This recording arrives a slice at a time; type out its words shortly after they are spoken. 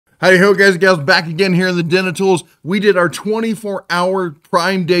Howdy ho, guys and gals, back again here in the Den of Tools. We did our 24-hour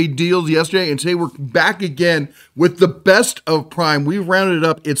Prime Day deals yesterday, and today we're back again with the best of Prime. We've rounded it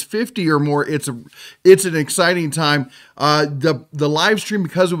up. It's 50 or more. It's an exciting time. The live stream,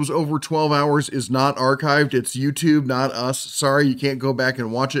 because it was over 12 hours, is not archived. It's YouTube, not us. Sorry, you can't go back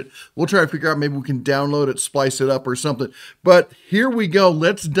and watch it. We'll try to figure out, maybe we can download it, splice it up or something. But here we go.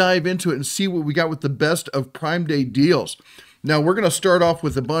 Let's dive into it and see what we got with the best of Prime Day deals. Now, we're going to start off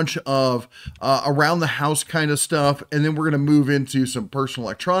with a bunch of around the house kind of stuff, and then we're going to move into some personal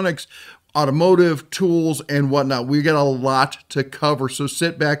electronics, automotive, tools, and whatnot. We got a lot to cover, so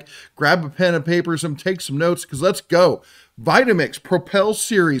sit back, grab a pen and paper, take some notes, because let's go. Vitamix Propel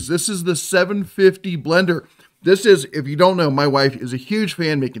Series. This is the 750 blender. This is, if you don't know, my wife is a huge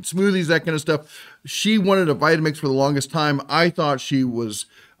fan, making smoothies, that kind of stuff. She wanted a Vitamix for the longest time. I thought she was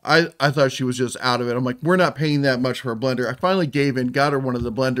just out of it. I'm like, we're not paying that much for a blender. I finally gave in, got her one of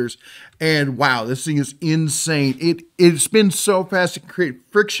the blenders, and wow, this thing is insane. It spins so fast, it can create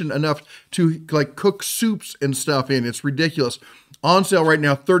friction enough to like cook soups and stuff in. It's ridiculous. On sale right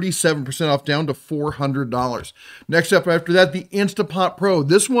now, 37% off, down to $400. Next up after that, the Instapot Pro.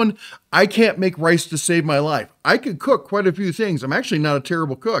 This one, I can't make rice to save my life. I can cook quite a few things. I'm actually not a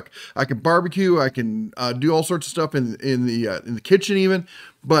terrible cook. I can barbecue. I can do all sorts of stuff in the kitchen even.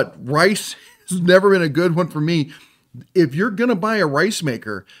 But rice has never been a good one for me. If you're going to buy a rice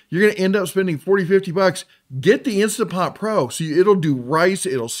maker, you're going to end up spending 40, 50 bucks. Get the Instapot Pro. So it'll do rice,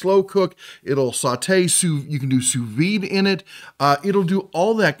 it'll slow cook, it'll saute, you can do sous vide in it. It'll do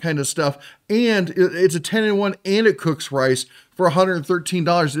all that kind of stuff. And it's a 10-in-1 and it cooks rice for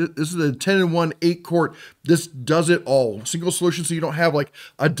 $113. This is a 10-in-1 8-quart. This does it all. Single solution, so you don't have like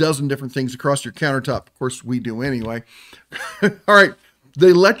a dozen different things across your countertop. Of course, we do anyway. All right. The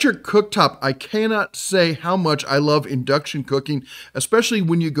electric cooktop, I cannot say how much I love induction cooking, especially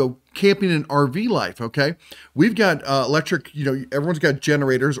when you go camping in RV life, okay? We've got electric, everyone's got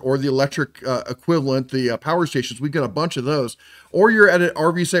generators or the electric equivalent, the power stations. We've got a bunch of those. Or you're at an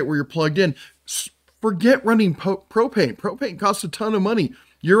RV site where you're plugged in. Forget running propane. Propane costs a ton of money.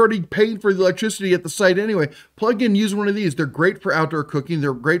 You're already paying for the electricity at the site anyway. Plug in, use one of these. They're great for outdoor cooking.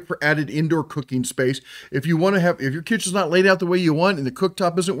 They're great for added indoor cooking space. If you want to have, if your kitchen's not laid out the way you want and the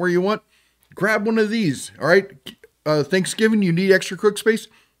cooktop isn't where you want, grab one of these, all right? Thanksgiving, you need extra cook space?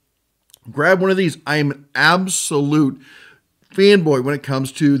 Grab one of these. I am an absolute fanboy when it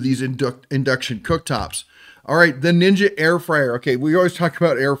comes to these induction cooktops. All right, the Ninja Air Fryer. Okay, we always talk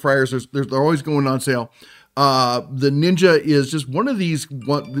about air fryers. They're always going on sale. The Ninja is just one of these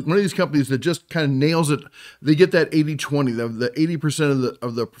companies that just kind of nails it. They get that 80-20, the 80%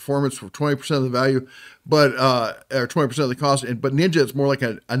 of the performance for 20% of the value, but or 20% of the cost. But Ninja, it's more like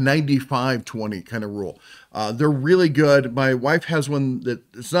a 95-20 kind of rule. They're really good. My wife has one that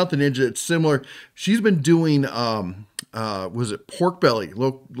it's not the Ninja, it's similar. She's been doing was it pork belly,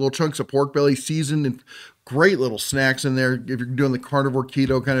 little chunks of pork belly seasoned, and great little snacks in there if you're doing the carnivore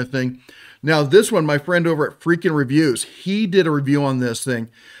keto kind of thing. Now, this one, my friend over at Freaking Reviews, he did a review on this thing,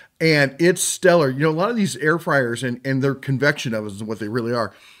 and it's stellar. A lot of these air fryers and their convection ovens is what they really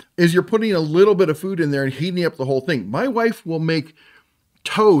are, is you're putting a little bit of food in there and heating up the whole thing. My wife will make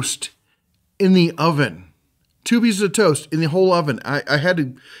toast in the oven. 2 pieces of toast in the whole oven. I had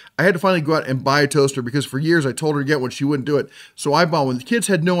to finally go out and buy a toaster because for years I told her to get one. She wouldn't do it. So I bought one. The kids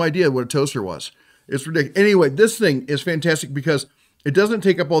had no idea what a toaster was. It's ridiculous. Anyway, this thing is fantastic because it doesn't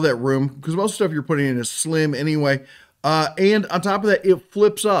take up all that room because most stuff you're putting in is slim anyway. And on top of that, it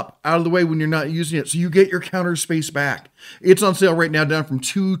flips up out of the way when you're not using it. So you get your counter space back. It's on sale right now, down from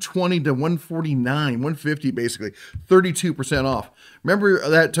 $220 to $149, $150 basically, 32% off. Remember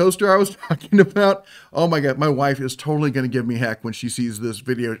that toaster I was talking about? Oh my God, my wife is totally going to give me heck when she sees this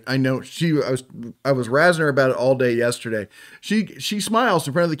video. I know I was razzing her about it all day yesterday. She smiles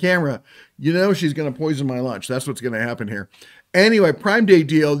in front of the camera. She's going to poison my lunch. That's what's going to happen here. Anyway, Prime Day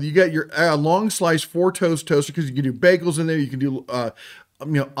deal, you get your long slice 4-toast toaster because you can do bagels in there. You can do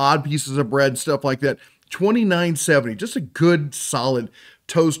odd pieces of bread, stuff like that. $29.70, just a good solid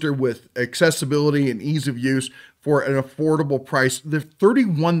toaster with accessibility and ease of use for an affordable price.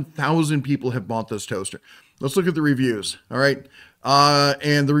 31,000 people have bought this toaster. Let's look at the reviews. All right.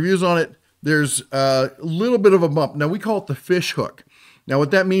 And the reviews on it, there's a little bit of a bump. Now we call it the fish hook. Now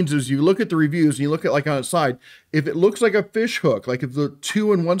what that means is you look at the reviews and you look at like on its side, If it looks like a fish hook, like if the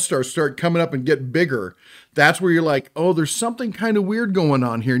 2 and 1 stars start coming up and get bigger, that's where you're like, oh, there's something kind of weird going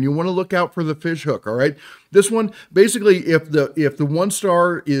on here, and you want to look out for the fish hook. All right. This one, basically, if the 1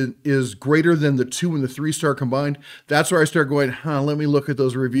 star is greater than the 2 and the 3 star combined, that's where I start going, let me look at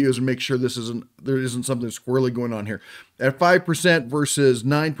those reviews and make sure there isn't something squirrely going on here. At 5% versus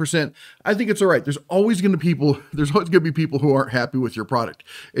 9%, I think it's all right. There's always going to be people who aren't happy with your product.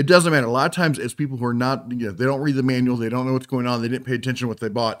 It doesn't matter. A lot of times it's people who are not, they don't read the manual, they don't know what's going on, they didn't pay attention to what they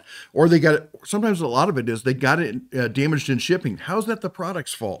bought, or they got it. Sometimes a lot of it is they got it damaged in shipping. How's that the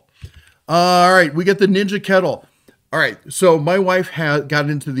product's fault? All right, we get the Ninja kettle. All right, so my wife got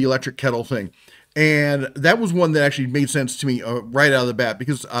into the electric kettle thing. And that was one that actually made sense to me right out of the bat,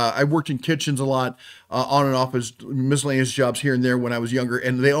 because I worked in kitchens a lot, on and off as miscellaneous jobs here and there when I was younger,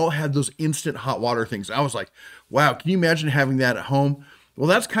 and they all had those instant hot water things. I was like, wow, can you imagine having that at home? Well,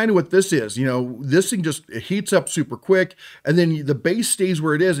 that's kind of what this is. This thing just heats up super quick, and then the base stays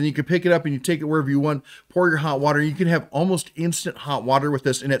where it is, and you can pick it up and you take it wherever you want, pour your hot water. You can have almost instant hot water with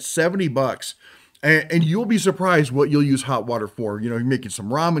this, and it's $70. And you'll be surprised what you'll use hot water for. You're making some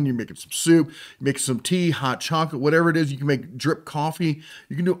ramen, you're making some soup, you're making some tea, hot chocolate, whatever it is. You can make drip coffee.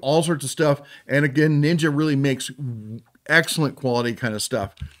 You can do all sorts of stuff. And again, Ninja really makes excellent quality kind of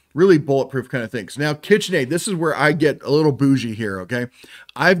stuff. Really bulletproof kind of things. Now, KitchenAid, this is where I get a little bougie here, okay?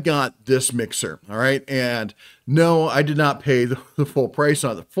 I've got this mixer, all right? And no, I did not pay the full price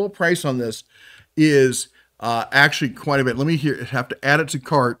on it. The full price on this is actually quite a bit. Let me have to add it to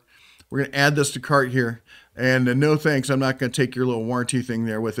cart. We're going to add this to cart here. And no thanks, I'm not going to take your little warranty thing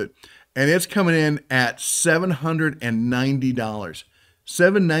there with it. And it's coming in at $790.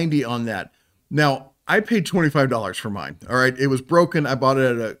 $790 on that. Now, I paid $25 for mine. All right. It was broken. I bought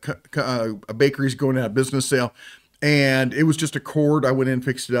it at a bakery's going out of business sale. And it was just a cord. I went in and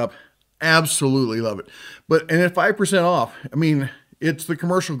fixed it up. Absolutely love it. And at 5% off, I mean, it's the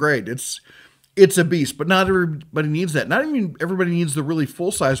commercial grade. It's a beast, but not everybody needs that. Not even everybody needs the really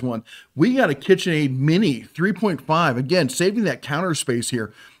full-size one. We got a KitchenAid Mini 3.5. Again, saving that counter space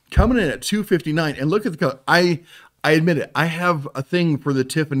here, coming in at $259. And look at the color. I admit it. I have a thing for the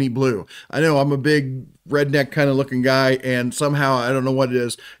Tiffany blue. I know I'm a big redneck kind of looking guy, and somehow I don't know what it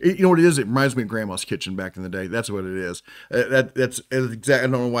is. You know what it is? It reminds me of Grandma's kitchen back in the day. That's what it is. That's exactly. I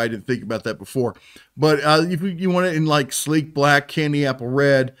don't know why I didn't think about that before. But if you want it in like sleek black, candy apple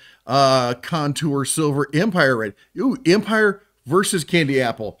red, contour silver, Empire red. Ooh, Empire versus candy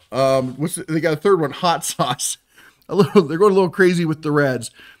apple. They got a third one, hot sauce. They're going a little crazy with the reds.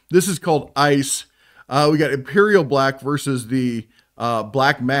 This is called ice. We got Imperial Black versus the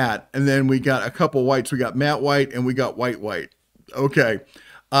Black Matte. And then we got a couple whites. We got matte white and we got white. Okay.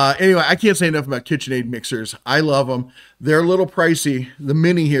 Anyway, I can't say enough about KitchenAid mixers. I love them. They're a little pricey. The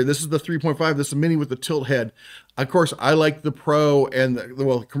Mini here, this is the 3.5. This is the Mini with the tilt head. Of course, I like the Pro and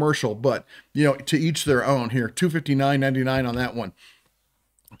the commercial, but to each their own here. $259.99 on that one.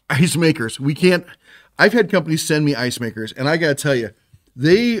 Ice makers. I've had companies send me ice makers, and I got to tell you,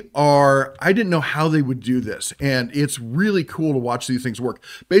 I didn't know how they would do this. And it's really cool to watch these things work.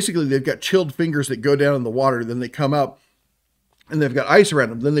 Basically, they've got chilled fingers that go down in the water, then they come up and they've got ice around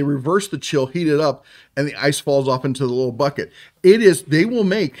them. Then they reverse the chill, heat it up, and the ice falls off into the little bucket. They will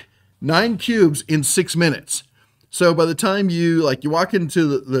make 9 cubes in 6 minutes. So by the time you walk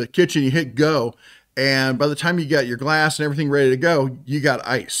into the kitchen, you hit go, and by the time you got your glass and everything ready to go, you got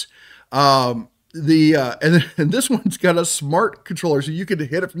ice. And this one's got a smart controller, so you can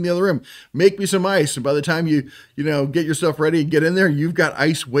hit it from the other room. Make me some ice, and by the time you get yourself ready and get in there, you've got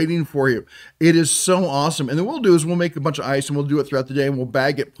ice waiting for you. It is so awesome. And then what we'll do is we'll make a bunch of ice, and we'll do it throughout the day, and we'll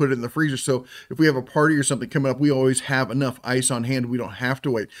bag it, put it in the freezer. So if we have a party or something coming up, we always have enough ice on hand. We don't have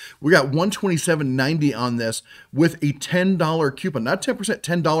to wait. We got $127.90 on this with a $10 coupon, not 10%,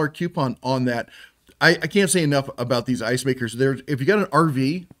 $10 coupon on that. I can't say enough about these ice makers. If you got an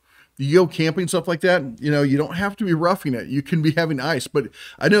RV, you go camping, stuff like that, you don't have to be roughing it. You can be having ice. But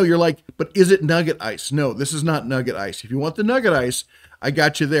I know you're like, but is it nugget ice? No, this is not nugget ice. If you want the nugget ice, I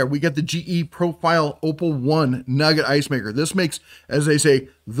got you there. We got the GE Profile Opal 1 nugget ice maker. This makes, as they say,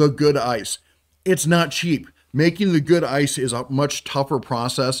 the good ice. It's not cheap. Making the good ice is a much tougher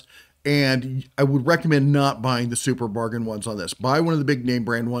process. And I would recommend not buying the super bargain ones on this. Buy one of the big name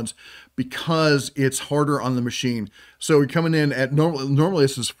brand ones because it's harder on the machine. So we're coming in at normally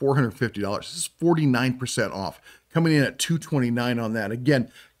this is $450. This is 49% off. Coming in at $229 on that.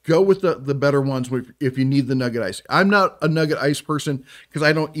 Again, go with the better ones if you need the nugget ice. I'm not a nugget ice person because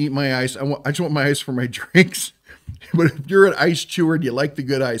I don't eat my ice. I just want my ice for my drinks. But if you're an ice chewer and you like the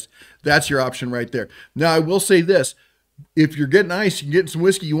good ice, that's your option right there. Now I will say this. if you're getting ice, you're getting some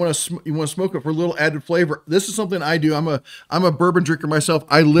whiskey, you want to smoke it for a little added flavor. This is something I do. I'm a bourbon drinker myself.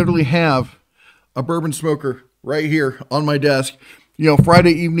 I literally have a bourbon smoker right here on my desk. You know,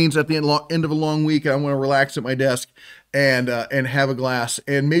 Friday evenings at the end of a long week, I want to relax at my desk and have a glass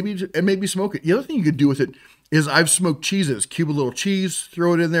and maybe smoke it. The other thing you could do with it is I've smoked cheeses, cube a little cheese,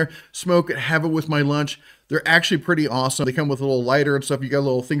 throw it in there, smoke it, have it with my lunch. They're actually pretty awesome. They come with a little lighter and stuff. You got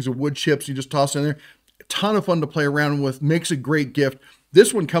little things of wood chips you just toss in there. A ton of fun to play around with, makes a great gift.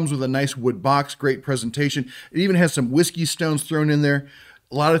 This one comes with a nice wood box, great presentation. It even has some whiskey stones thrown in there.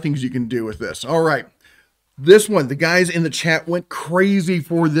 A lot of things you can do with this. All right. This one, the guys in the chat went crazy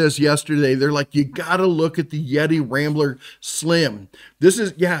for this yesterday. They're like, you got to look at the Yeti Rambler Slim. This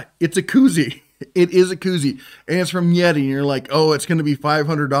is, yeah, it's a koozie. It is a koozie. And it's from Yeti. And you're like, oh, it's going to be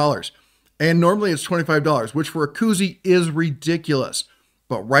 $500. And normally it's $25, which for a koozie is ridiculous.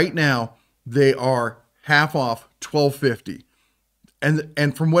 But right now, they are half off, $12.50.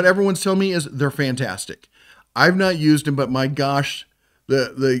 And from what everyone's telling me is they're fantastic. I've not used them, but my gosh,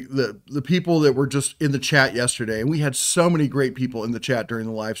 the people that were just in the chat yesterday, and we had so many great people in the chat during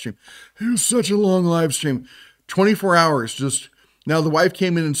the live stream. It was such a long live stream, 24 hours. Just now, the wife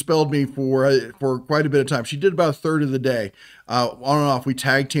came in and spelled me for quite a bit of time. She did about a third of the day, on and off. We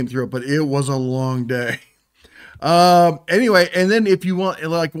tag teamed through it, but it was a long day. Anyway, and then if you want,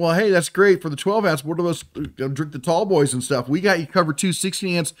 like, well, hey, that's great for the 12 ounce. What of us drink the tall boys and stuff? We got you covered too.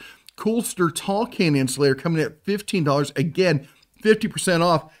 16 ounce Coolster Tall Can Insulator coming at $15 again. 50%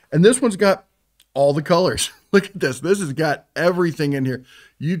 off. And this one's got all the colors. Look at this. This has got everything in here.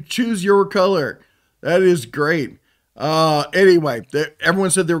 You choose your color. That is great. Anyway,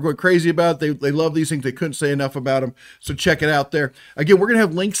 everyone said they were going crazy about it. They love these things. They couldn't say enough about them. So check it out there. Again, we're going to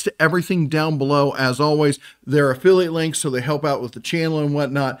have links to everything down below. As always, they're affiliate links, so they help out with the channel and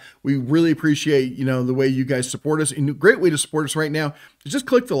whatnot. We really appreciate, you know, the way you guys support us. And a great way to support us right now is just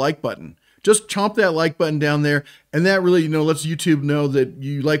click the like button. Just chomp that like button down there, and that really, you know, lets YouTube know that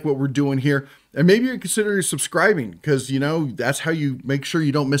you like what we're doing here. And maybe you consider subscribing because, you know, that's how you make sure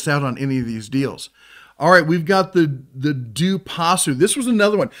you don't miss out on any of these deals. All right, we've got the Dupasu. This was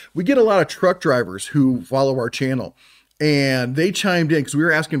another one. We get a lot of truck drivers who follow our channel, and they chimed in because we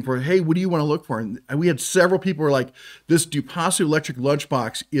were asking for, hey, what do you want to look for? And we had several people who were like, this Dupasu electric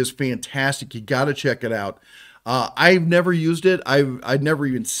lunchbox is fantastic. You got to check it out. I've never used it. I've never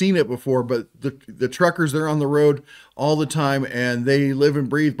even seen it before, but the truckers, they're on the road all the time and they live and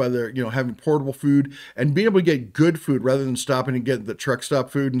breathe by their, you know, having portable food and being able to get good food rather than stopping and getting the truck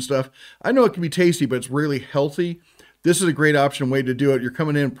stop food and stuff. I know it can be tasty, but it's really healthy. This is a great option, way to do it. You're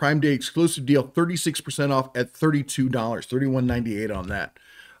coming in Prime Day exclusive deal, 36% off at $32, $31.98 on that.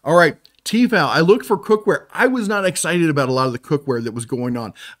 All right. Tefal, I looked for cookware. I was not excited about a lot of the cookware that was going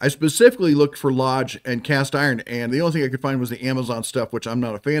on. I specifically looked for Lodge and cast iron, and the only thing I could find was the Amazon stuff, which I'm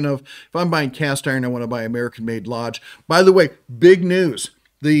not a fan of. If I'm buying cast iron, I want to buy American-made Lodge. By the way, big news.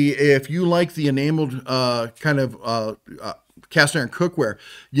 If you like the enameled cast iron cookware,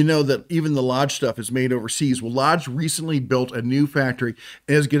 you know that even the Lodge stuff is made overseas. Well, Lodge recently built a new factory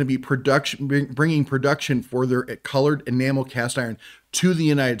and is going to be bringing production for their colored enamel cast iron to the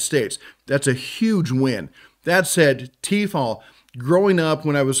United States. That's a huge win. That said, Tefal, growing up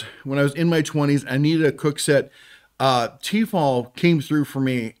when I was in my 20s, I needed a cook set. Tefal came through for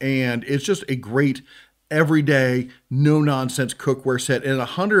me, and it's just a great everyday, no nonsense cookware set. And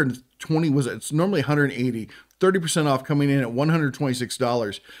 120 it's normally 180. 30% off, coming in at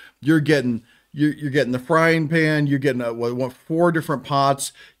 $126. You're getting the frying pan, you're getting 4 different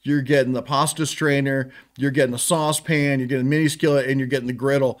pots, you're getting the pasta strainer, you're getting a saucepan, you're getting a mini skillet, and you're getting the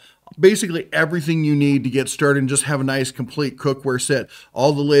griddle. Basically everything you need to get started and just have a nice complete cookware set.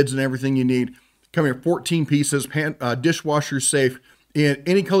 All the lids and everything you need. Coming in 14 pieces, dishwasher safe in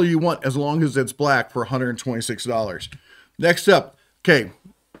any color you want as long as it's black for $126. Next up, okay.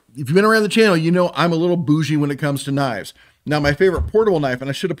 If you've been around the channel, you know I'm a little bougie when it comes to knives. Now, my favorite portable knife, and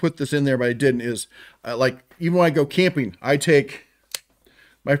I should have put this in there, but I didn't, is like, even when I go camping, I take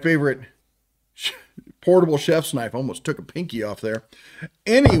my favorite portable chef's knife. I almost took a pinky off there.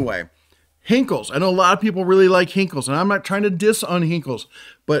 Anyway, Hinkles. I know a lot of people really like Hinkles, and I'm not trying to diss on Hinkles,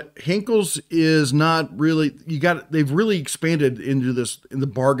 but Hinkles is not really, they've really expanded into this in the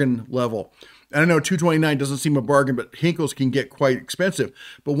bargain level. And I know $229 doesn't seem a bargain, but Hinkles can get quite expensive.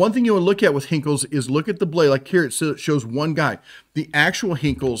 But one thing you want to look at with Hinkles is look at the blade. Like here, it shows one guy. The actual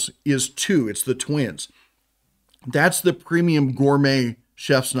Hinkles is 2. It's the twins. That's the premium gourmet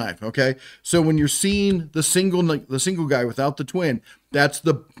chef's knife, okay? So when you're seeing the single guy without the twin, that's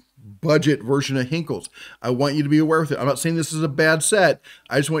the budget version of Hinkles. I want you to be aware with it. I'm not saying this is a bad set.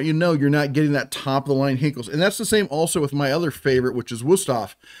 I just want you to know you're not getting that top of the line Hinkles. And that's the same also with my other favorite, which is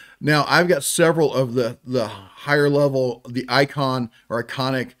Wusthof. Now, I've got several of the higher level, the icon or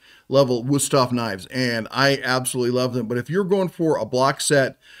iconic level Wusthof knives, and I absolutely love them. But if you're going for a block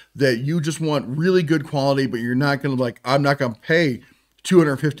set that you just want really good quality, but you're not going to like, I'm not going to pay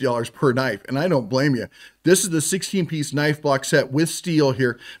 $250 per knife, and I don't blame you. This is the 16-piece knife block set with steel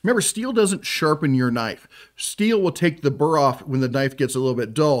here. Remember, steel doesn't sharpen your knife. Steel will take the burr off when the knife gets a little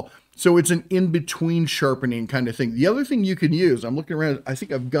bit dull. So it's an in-between sharpening kind of thing. The other thing you can use, I'm looking around, I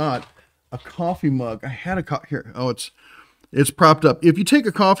think I've got a coffee mug. I had a here. Oh, it's propped up. If you take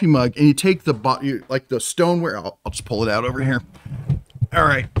a coffee mug and you take the like the stoneware, I'll just pull it out over here. All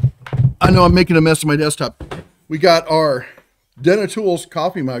right. I know I'm making a mess of my desktop. We got our Denatools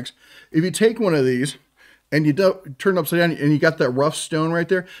coffee mugs. If you take one of these and you turn it upside down and you got that rough stone right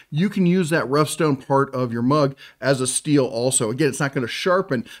there, you can use that rough stone part of your mug as a steel also. Again, it's not going to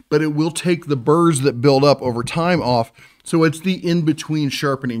sharpen, but it will take the burrs that build up over time off. So it's the in-between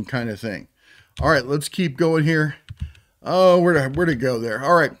sharpening kind of thing. All right, let's keep going here. Oh, where'd it go there?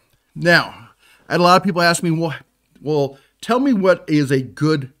 All right. Now, I had a lot of people ask me, well, tell me what is a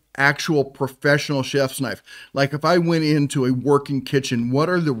good actual professional chef's knife. Like if I went into a working kitchen, what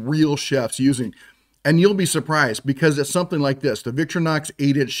are the real chefs using? And you'll be surprised because it's something like this, the Victorinox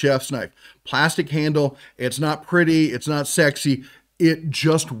 8-inch chef's knife. Plastic handle, it's not pretty, it's not sexy, it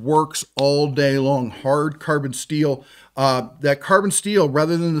just works all day long. Hard carbon steel. That carbon steel,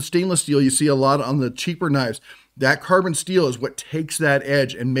 rather than the stainless steel you see a lot on the cheaper knives, that carbon steel is what takes that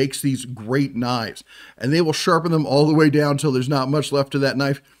edge and makes these great knives. And they will sharpen them all the way down until there's not much left of that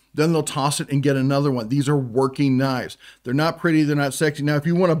knife. Then they'll toss it and get another one. These are working knives. They're not pretty, they're not sexy. Now, if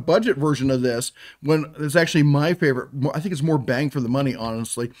you want a budget version of this, it's actually my favorite. I think it's more bang for the money,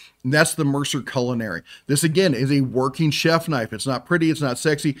 honestly. And that's the Mercer Culinary. This, again, is a working chef knife. It's not pretty, it's not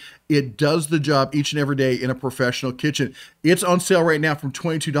sexy. It does the job each and every day in a professional kitchen. It's on sale right now from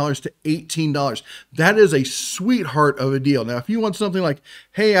 $22 to $18. That is a sweetheart of a deal. Now, if you want something like,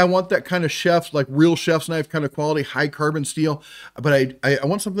 hey, I want that kind of chef's, like real chef's knife kind of quality, high carbon steel, but I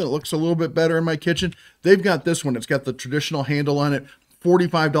want something that looks a little bit better in my kitchen, they've got this one. It's got the traditional handle on it.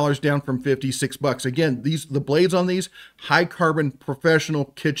 $45 down from $56. Again, the blades on these, high carbon professional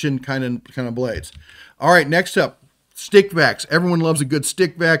kitchen kind of blades. All right, next up, stick vacs. Everyone loves a good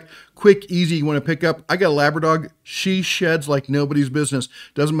stick vac. Quick, easy, you want to pick up. I got a Labrador. She sheds like nobody's business.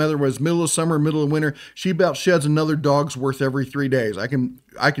 Doesn't matter whether it's middle of summer, middle of winter. She about sheds another dog's worth every 3 days. I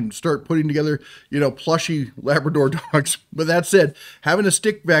can start putting together, plushy Labrador dogs. But that said, having a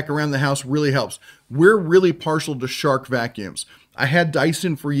stick vac around the house really helps. We're really partial to Shark vacuums. I had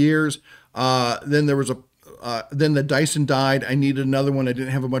Dyson for years. Then the Dyson died. I needed another one. I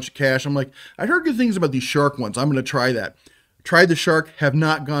didn't have a bunch of cash. I'm like, I heard good things about these Shark ones. I'm going to try that. Tried the Shark, have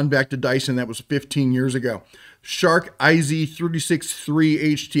not gone back to Dyson. That was 15 years ago. Shark IZ363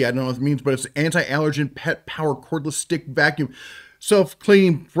 HT. I don't know what it means, but it's anti-allergen pet power cordless stick vacuum.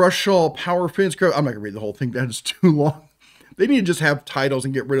 Self-cleaning, brush all, power fins. I'm not going to read the whole thing. That is too long. They need to just have titles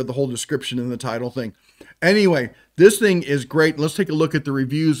and get rid of the whole description in the title thing. Anyway, this thing is great. Let's take a look at the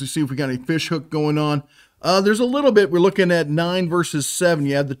reviews to see if we got any fish hook going on. There's a little bit. We're looking at 9 versus 7.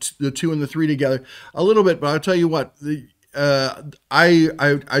 You add the 2 and the 3 together. A little bit, but I'll tell you what.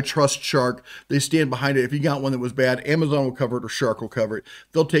 I trust Shark. They stand behind it. If you got one that was bad, Amazon will cover it or Shark will cover it.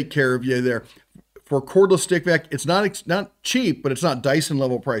 They'll take care of you there. For cordless stick vac, it's not cheap, but it's not Dyson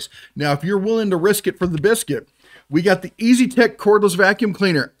level price. Now, if you're willing to risk it for the biscuit, we got the EasyTech cordless vacuum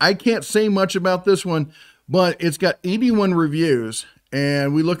cleaner. I can't say much about this one, but it's got 81 reviews,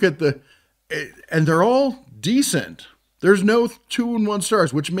 and we look at and they're all decent. There's no 2 and 1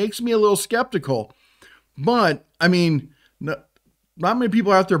 stars, which makes me a little skeptical. But I mean, not many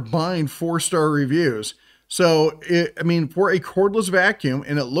people out there buying 4-star reviews. So, for a cordless vacuum,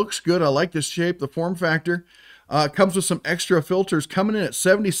 and it looks good. I like the shape, the form factor. Comes with some extra filters coming in at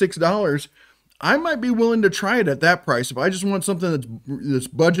 $76. I might be willing to try it at that price. If I just want something that's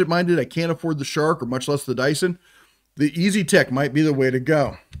budget-minded, I can't afford the Shark or much less the Dyson, the EasyTech might be the way to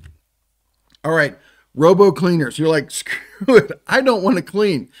go. All right, robo cleaners. You're like, screw it. I don't want to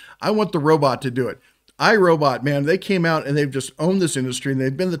clean. I want the robot to do it. iRobot, man, they came out and they've just owned this industry, and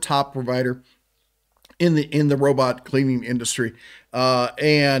they've been the top provider in the robot cleaning industry.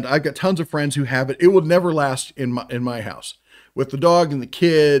 And I've got tons of friends who have it. It will never last in my house. With the dog and the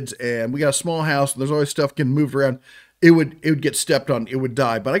kids, and we got a small house, and there's always stuff getting moved around. It would get stepped on. It would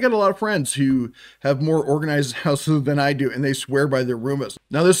die. But I got a lot of friends who have more organized houses than I do, and they swear by their Roombas.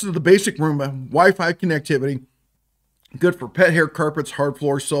 Now, this is the basic Roomba, Wi-Fi connectivity. Good for pet hair, carpets, hard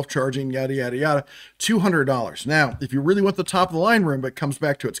floors, self-charging, yada, yada, yada. $200. Now, if you really want the top of the line room, but it comes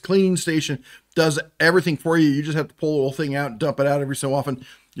back to its cleaning station, does everything for you. You just have to pull the whole thing out and dump it out every so often.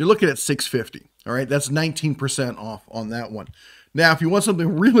 You're looking at $650. All right, that's 19% off on that one. Now, if you want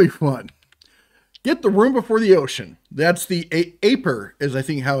something really fun, get the room before the ocean. That's the Aper, is I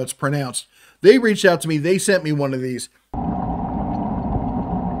think how it's pronounced. They reached out to me. They sent me one of these.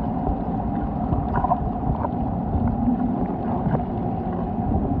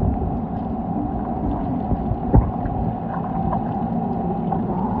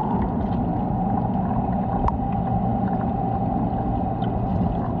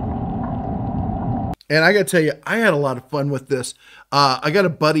 And I got to tell you, I had a lot of fun with this. I got a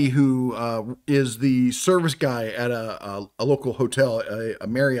buddy who is the service guy at a local hotel, a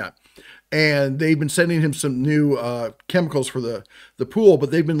Marriott. And they've been sending him some new chemicals for the pool, but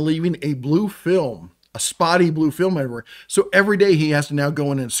they've been leaving a blue film, a spotty blue film everywhere. So every day he has to now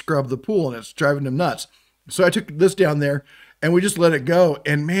go in and scrub the pool, and it's driving him nuts. So I took this down there, and we just let it go.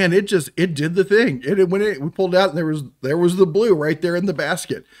 And man, it did the thing. We pulled it out, and there was the blue right there in the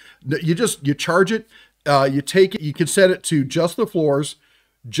basket. You charge it, you take it, you can set it to just the floors,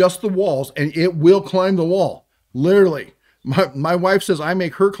 just the walls, and it will climb the wall. Literally. My wife says I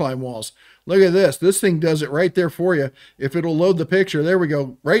make her climb walls. Look at this. This thing does it right there for you. If it'll load the picture, there we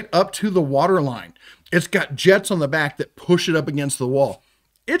go, right up to the water line. It's got jets on the back that push it up against the wall.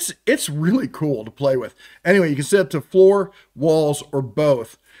 It's really cool to play with. Anyway, you can set it to floor, walls, or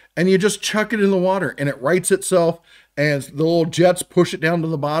both. And you just chuck it in the water, and it rights itself, and the little jets push it down to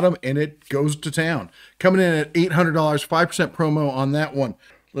the bottom, and it goes to town. Coming in at $800, 5% promo on that one.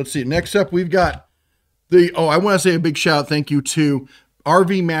 Let's see. Next up, we've got I want to say a big shout thank you to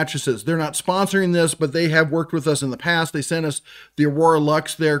RV Mattresses. They're not sponsoring this, but they have worked with us in the past. They sent us the Aurora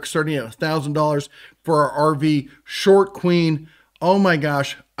Lux there, starting at $1,000 for our RV short queen. Oh my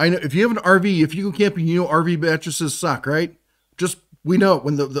gosh. I know if you have an RV, if you go camping, you know RV mattresses suck, right? We know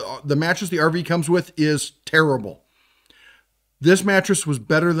when the mattress the RV comes with is terrible. This mattress was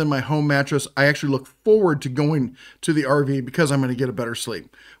better than my home mattress. I actually look forward to going to the RV because I'm going to get a better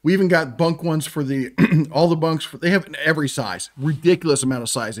sleep. We even got bunk ones for all the bunks. They have every size, ridiculous amount of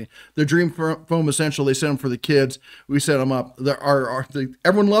sizing. The Dream Foam Essential, they sent them for the kids. We set them up.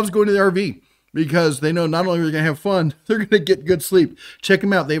 Everyone loves going to the RV because they know not only are they going to have fun, they're going to get good sleep. Check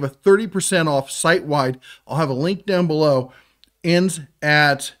them out. They have a 30% off site-wide. I'll have a link down below. Ends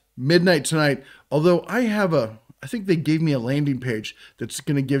at midnight tonight. Although I think they gave me a landing page that's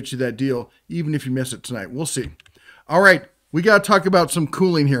going to give you that deal, even if you miss it tonight. We'll see. All right, we got to talk about some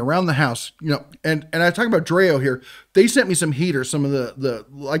cooling here around the house. You know, and I talk about Dreo here. They sent me some heaters, some of the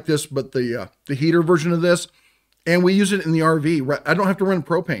like this, but the heater version of this, and we use it in the RV. I don't have to run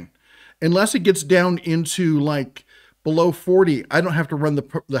propane unless it gets down into like below 40. I don't have to run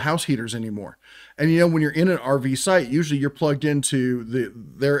the house heaters anymore. And you know, when you're in an RV site, usually you're plugged into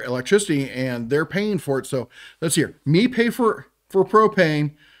their electricity and they're paying for it. So let's hear me pay for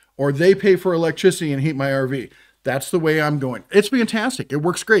propane, or they pay for electricity and heat my RV. That's the way I'm going. It's fantastic. It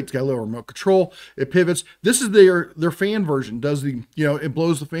works great. It's got a little remote control. It pivots. This is their fan version. Does it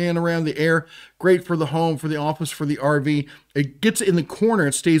blows the fan around the air. Great for the home, for the office, for the RV. It gets in the corner.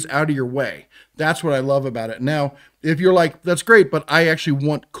 It stays out of your way. That's what I love about it. Now, if you're like, that's great, but I actually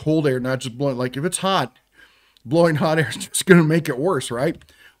want cold air, not just blowing. Like if it's hot, blowing hot air is just going to make it worse, right?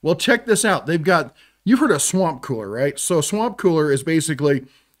 Well, check this out. You've heard of swamp cooler, right? So a swamp cooler is basically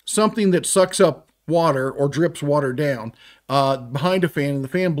something that sucks up water or drips water down behind a fan, and the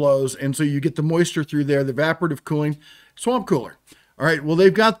fan blows, and so you get the moisture through there, the evaporative cooling. Swamp cooler. All right, well,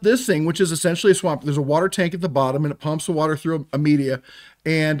 they've got this thing, which is essentially a swamp. There's a water tank at the bottom, and it pumps the water through a media,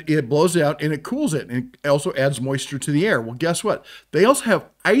 and it blows it out, and it cools it, and it also adds moisture to the air. Well, guess what? They also have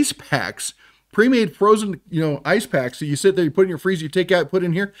ice packs, pre-made frozen, ice packs. So you sit there, you put in your freezer, you take out, put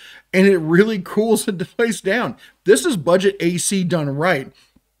in here, and it really cools the place down. This is budget AC done right.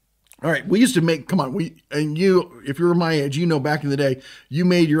 All right, we used to make, if you're my age, back in the day, you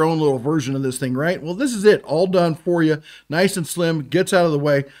made your own little version of this thing, right? Well, this is it, all done for you, nice and slim, gets out of the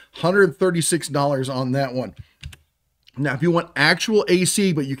way, $136 on that one. Now, if you want actual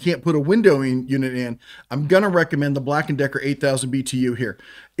AC, but you can't put a window unit in, I'm going to recommend the Black & Decker 8000 BTU here.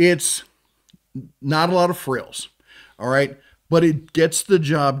 It's not a lot of frills, all right? But it gets the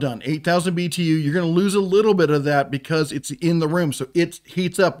job done. 8,000 BTU, you're going to lose a little bit of that because it's in the room. So it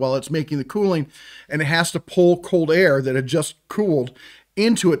heats up while it's making the cooling, and it has to pull cold air that had just cooled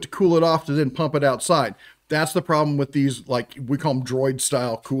into it to cool it off to then pump it outside. That's the problem with these, like we call them droid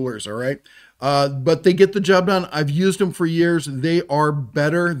style coolers, all right? But they get the job done. I've used them for years. They are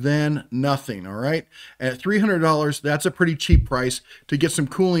better than nothing, all right? At $300, that's a pretty cheap price to get some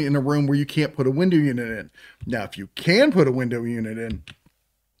cooling in a room where you can't put a window unit in. Now, if you can put a window unit in,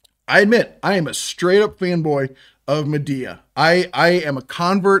 I admit, I am a straight up fanboy of Medea. I am a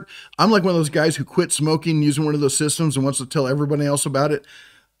convert. I'm like one of those guys who quit smoking using one of those systems and wants to tell everybody else about it.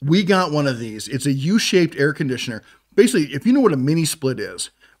 We got one of these. It's a U-shaped air conditioner. Basically, if you know what a mini split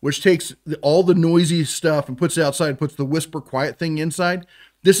is, which takes all the noisy stuff and puts it outside, puts the whisper quiet thing inside,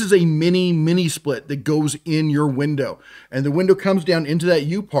 this is a mini split that goes in your window. And the window comes down into that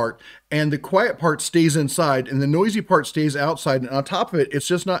U part, and the quiet part stays inside, and the noisy part stays outside. And on top of it,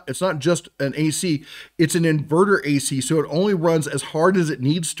 it's not just an AC, it's an inverter AC. So it only runs as hard as it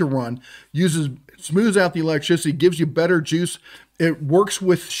needs to run, smooths out the electricity, gives you better juice. It works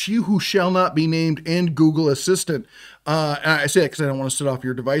with She Who Shall Not Be Named and Google Assistant. And I say that because I don't want to set off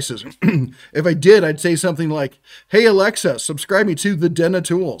your devices. If I did, I'd say something like, "Hey Alexa, subscribe me to the Den of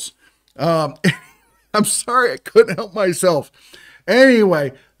Tools." I'm sorry, I couldn't help myself.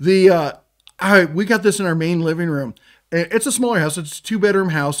 Anyway, we got this in our main living room. It's a smaller house. It's a 2-bedroom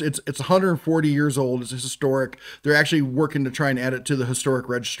house. It's 140 years old. It's historic. They're actually working to try and add it to the historic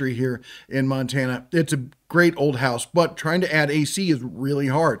registry here in Montana. It's a great old house, but trying to add AC is really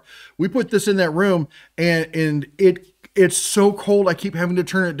hard. We put this in that room, and it's so cold. I keep having to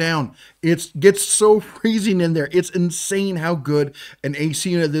turn it down. It gets so freezing in there. It's insane how good an AC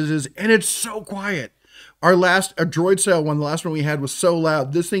unit this is, and it's so quiet. A droid style one, the last one we had was so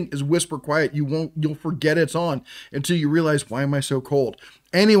loud. This thing is whisper quiet. You'll forget it's on until you realize, why am I so cold?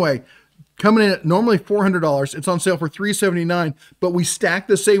 Anyway, coming in at normally $400. It's on sale for $379, but we stacked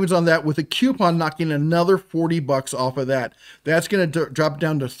the savings on that with a coupon knocking another $40 off of that. That's going to drop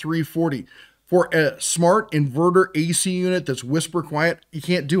down to $340. For a smart inverter AC unit that's whisper quiet, you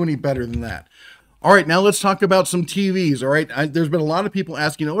can't do any better than that. All right, now let's talk about some TVs, all right? There's been a lot of people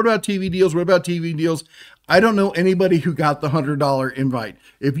asking, what about TV deals? What about TV deals? I don't know anybody who got the $100 invite.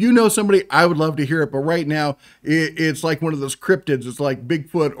 If you know somebody, I would love to hear it, but right now, it's like one of those cryptids. It's like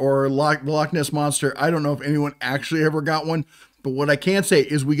Bigfoot or the Loch Ness Monster. I don't know if anyone actually ever got one, but what I can say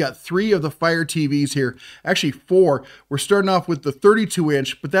is we got 3 of the Fire TVs here, actually 4. We're starting off with the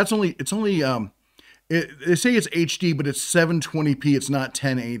 32-inch, but they say it's HD, but it's 720p. It's not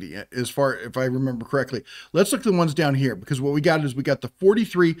 1080, if I remember correctly. Let's look at the ones down here, because what we got is we got the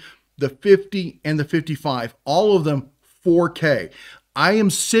 43, the 50, and the 55. All of them 4K. I am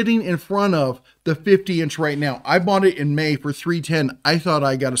sitting in front of the 50-inch right now. I bought it in May for $310. I thought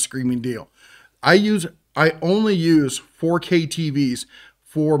I got a screaming deal. I only use 4K TVs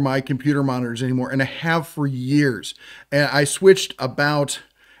for my computer monitors anymore, and I have for years. And I switched about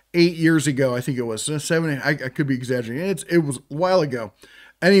 8 years ago, I think it was 7. I could be exaggerating. It was a while ago.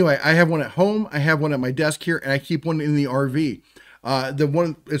 Anyway, I have one at home. I have one at my desk here, and I keep one in the RV.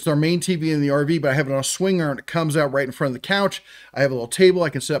 It's our main TV in the RV, but I have it on a swing arm. It comes out right in front of the couch. I have a little table. I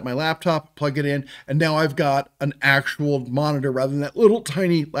can set up my laptop, plug it in, and now I've got an actual monitor rather than that little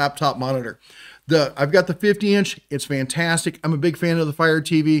tiny laptop monitor. I've got the 50-inch. It's fantastic. I'm a big fan of the Fire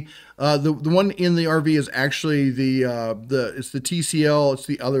TV. The one in the RV is actually it's the TCL. It's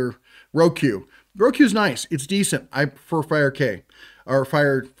the other Roku. Roku's nice. It's decent. I prefer Fire 4K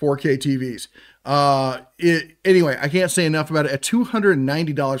TVs. Anyway, I can't say enough about it. At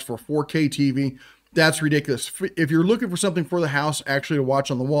 $290 for a 4K TV, that's ridiculous. If you're looking for something for the house actually to watch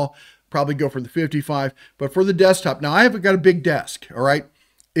on the wall, probably go for the 55. But for the desktop, now I haven't got a big desk, all right?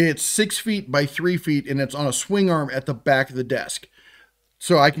 It's 6 feet by 3 feet, and it's on a swing arm at the back of the desk.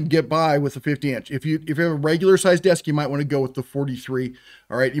 So I can get by with a 50-inch. If you have a regular size desk, you might want to go with the 43.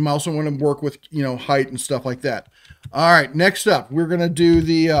 All right. You might also want to work with, height and stuff like that. All right. Next up, we're going to do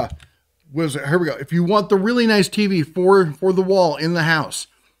the, here we go. If you want the really nice TV for the wall in the house,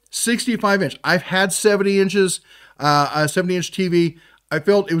 65-inch. I've had 70 inches, a 70-inch TV. I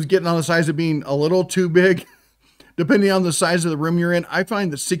felt it was getting on the size of being a little too big. Depending on the size of the room you're in, I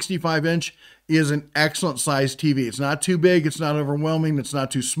find the 65-inch is an excellent size TV. It's not too big. It's not overwhelming. It's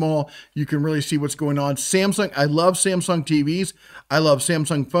not too small. You can really see what's going on. Samsung, I love Samsung TVs. I love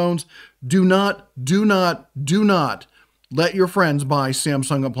Samsung phones. Do not let your friends buy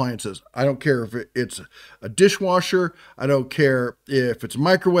Samsung appliances. I don't care if it's a dishwasher. I don't care if it's a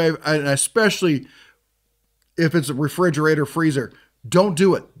microwave, and especially if it's a refrigerator, freezer. Don't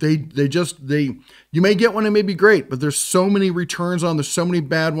do it. You may get one, it may be great, but there's so many returns on, there's so many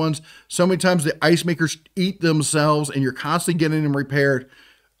bad ones. So many times the ice makers eat themselves and you're constantly getting them repaired.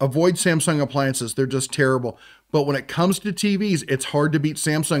 Avoid Samsung appliances. They're just terrible. But when it comes to TVs, it's hard to beat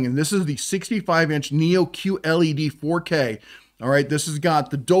Samsung. And this is the 65-inch Neo QLED 4K. All right, this has got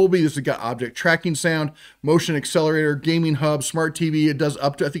the Dolby, this has got object tracking sound, motion accelerator, gaming hub, smart TV. It does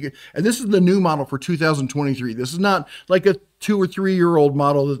up to, I think, and this is the new model for 2023. This is not like a 2 or 3 year old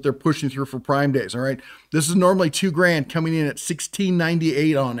model that they're pushing through for Prime days. All right, this is normally $2,000 coming in at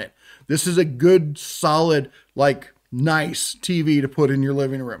 $1,698 on it. This is a good, solid, like nice TV to put in your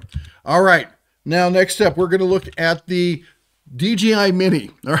living room. All right, now next up, we're going to look at the DJI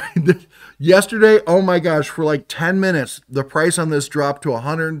Mini. All right. Yesterday, oh my gosh, for like 10 minutes, the price on this dropped to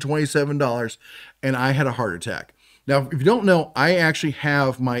 $127 and I had a heart attack. Now, if you don't know, I actually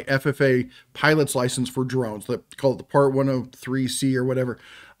have my FFA pilot's license for drones. They call it the Part 103C or whatever.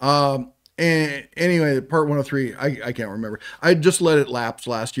 And anyway, Part 103, I can't remember. I just let it lapse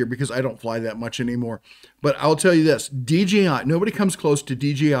last year because I don't fly that much anymore. But I'll tell you this, DJI, nobody comes close to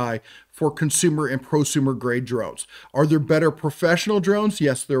DJI for consumer and prosumer grade drones. Are there better professional drones?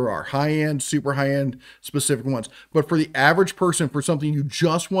 Yes, there are. High-end, super high-end specific ones. But for the average person, for something you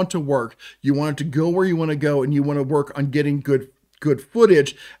just want to work, you want it to go where you want to go, and you want to work on getting good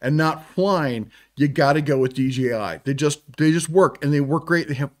footage and not flying, you got to go with DJI. They just work, and they work great.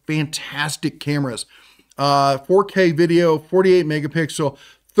 They have fantastic cameras. 4K video, 48 megapixel,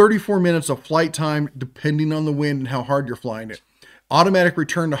 34 minutes of flight time, depending on the wind and how hard you're flying it. Automatic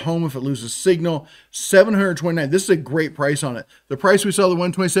return to home if it loses signal, $729. This is a great price on it. The price we saw, the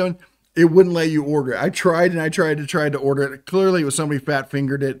 $127, it wouldn't let you order it. I tried to order it. Clearly, it was somebody fat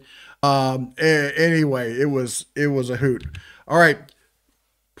fingered it. Anyway, it was a hoot. All right,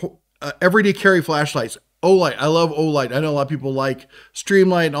 everyday carry flashlights. Olight, I love Olight. I know a lot of people like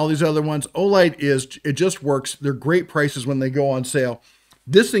Streamlight and all these other ones. Olight it just works. They're great prices when they go on sale.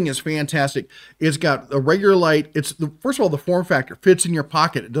 This thing is fantastic. It's got a regular light. First of all, the form factor fits in your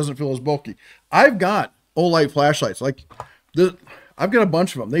pocket. It doesn't feel as bulky. I've got Olight flashlights. I've got a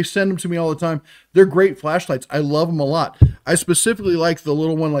bunch of them. They send them to me all the time. They're great flashlights. I love them a lot. I specifically like the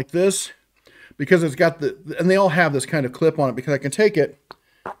little one like this because it's got and they all have this kind of clip on it because I can take it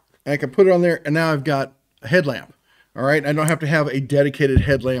and I can put it on there and now I've got a headlamp. All right. I don't have to have a dedicated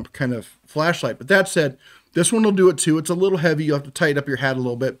headlamp kind of flashlight. But that said, this one will do it too. It's a little heavy. You'll have to tighten up your hat a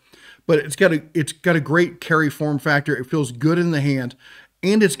little bit, but it's got a great carry form factor. It feels good in the hand,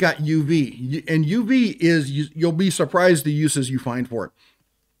 and it's got UV. And UV you'll be surprised the uses you find for it.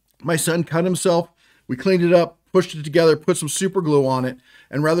 My son cut himself. We cleaned it up, pushed it together, put some super glue on it,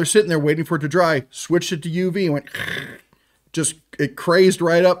 and rather sitting there waiting for it to dry, switched it to UV and went, it crazed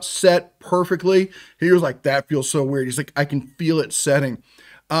right up, set perfectly. He was like, that feels so weird. He's like, I can feel it setting.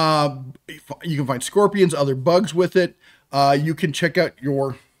 You can find scorpions, other bugs with it. You can check out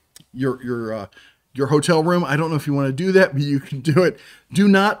your hotel room. I don't know if you want to do that, but you can do it. Do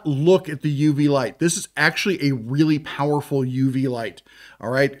not look at the UV light. This is actually a really powerful UV light. All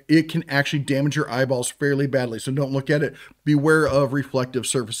right. It can actually damage your eyeballs fairly badly. So don't look at it. Beware of reflective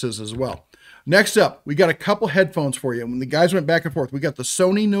surfaces as well. Next up, we got a couple headphones for you. When the guys went back and forth, we got the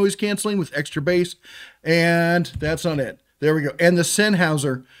Sony noise canceling with extra bass, and that's on it. There we go. And the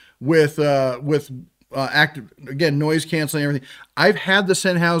Sennheiser with active, again, noise canceling, everything. I've had the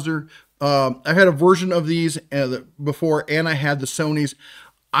Sennheiser. I've had a version of these before, and I had the Sonys.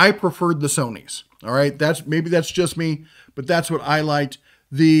 I preferred the Sonys. All right. Maybe that's just me, but that's what I liked.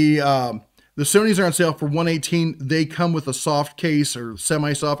 The Sonys are on sale for $118. They come with a soft case or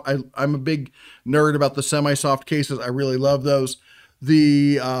semi-soft. I'm a big nerd about the semi-soft cases. I really love those.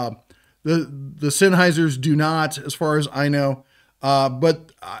 The Sennheisers do not, as far as I know.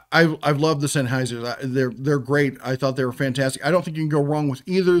 But I've loved the Sennheisers. They're great. I thought they were fantastic. I don't think you can go wrong with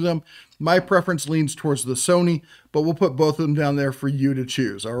either of them. My preference leans towards the Sony, but we'll put both of them down there for you to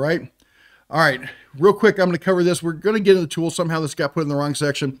choose. All right. All right. Real quick, I'm going to cover this. We're going to get into the tool. Somehow this got put in the wrong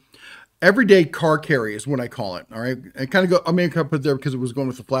section. Everyday car carry is what I call it. All right. I may have put it there because it was going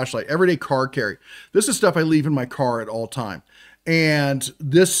with the flashlight. Everyday car carry. This is stuff I leave in my car at all time. And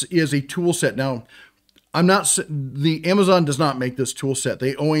this is a tool set. Now, the Amazon does not make this tool set.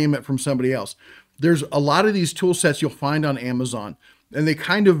 They OEM it from somebody else. There's a lot of these tool sets you'll find on Amazon, and they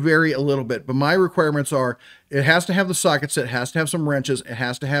kind of vary a little bit, but my requirements are it has to have the socket set, it has to have some wrenches, it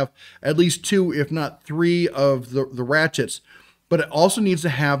has to have at least 2, if not 3 of the ratchets, but it also needs to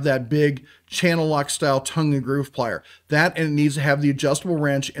have that big channel lock style tongue and groove plier. That, and it needs to have the adjustable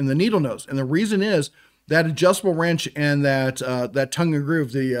wrench and the needle nose. And the reason is that adjustable wrench and that tongue and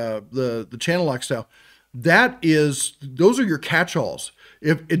groove, the channel lock style, those are your catch-alls.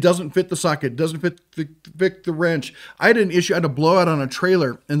 If it doesn't fit the socket, it doesn't fit the wrench. I had an issue, I had a blowout on a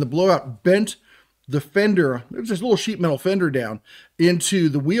trailer, and the blowout bent the fender, there's this little sheet metal fender down into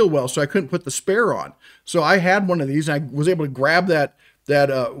the wheel well, so I couldn't put the spare on. So I had one of these, and I was able to grab that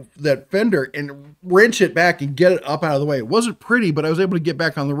fender and wrench it back and get it up out of the way. It wasn't pretty, but I was able to get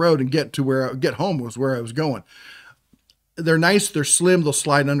back on the road and get home was where I was going. They're nice, they're slim, they'll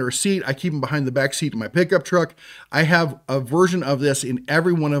slide under a seat. I keep them behind the back seat of my pickup truck. I have a version of this in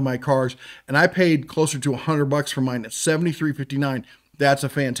every one of my cars, and I paid closer to $100 for mine at $73.59. That's a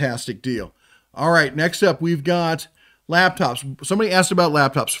fantastic deal. All right, next up, we've got laptops. Somebody asked about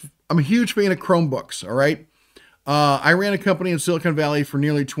laptops. I'm a huge fan of Chromebooks, all right? I ran a company in Silicon Valley for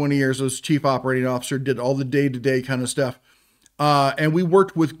nearly 20 years. I was chief operating officer, did all the day-to-day kind of stuff. And we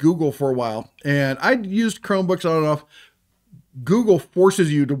worked with Google for a while. And I used Chromebooks on and off. Google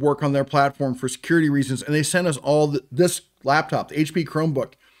forces you to work on their platform for security reasons. And they sent us all this laptop, the HP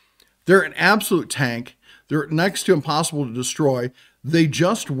Chromebook. They're an absolute tank. They're next to impossible to destroy. They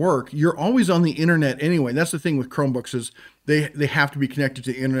just work. You're always on the internet anyway. That's the thing with Chromebooks is they have to be connected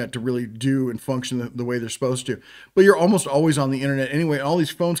to the internet to really do and function the way they're supposed to. But you're almost always on the internet anyway. All these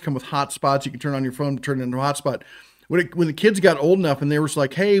phones come with hotspots. You can turn on your phone, turn it into a hotspot. When the kids got old enough and they were just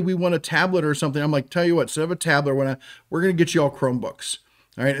like, hey, we want a tablet or something, I'm like, tell you what, instead of a tablet, we're going to get you all Chromebooks.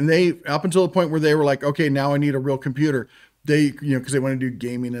 All right. And they, up until the point where they were like, okay, now I need a real computer. They, because they want to do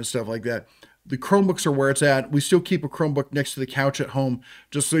gaming and stuff like that. The Chromebooks are where it's at. We still keep a Chromebook next to the couch at home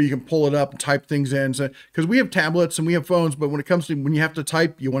just so you can pull it up and type things in. Because we have tablets and we have phones, but when it comes to when you have to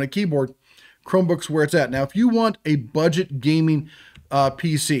type, you want a keyboard. Chromebook's where it's at. Now, if you want a budget gaming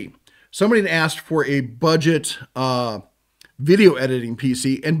PC, somebody asked for a budget video editing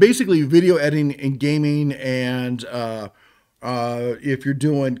PC, and basically video editing and gaming, and if you're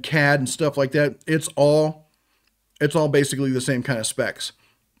doing CAD and stuff like that, it's all basically the same kind of specs.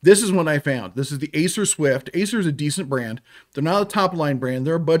 This is what I found. This is the Acer Swift. Acer is a decent brand. They're not a top line brand.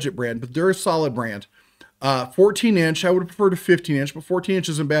 They're a budget brand, but they're a solid brand. 14 inch, I would prefer to 15 inch, but 14 inch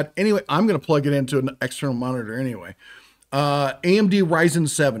isn't bad. Anyway, I'm going to plug it into an external monitor anyway. AMD Ryzen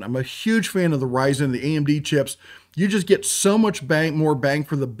 7. I'm a huge fan of the Ryzen, the AMD chips. You just get so much more bang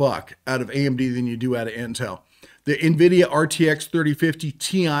for the buck out of AMD than you do out of Intel. The NVIDIA RTX 3050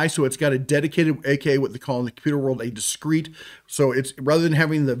 Ti, so it's got a dedicated, aka what they call in the computer world a discrete. So it's rather than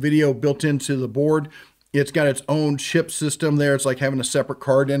having the video built into the board, it's got its own chip system there. It's like having a separate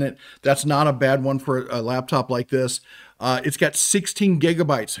card in it. That's not a bad one for a laptop like this. It's got 16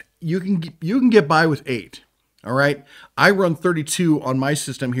 gigabytes. You can get by with 8. All right. I run 32 on my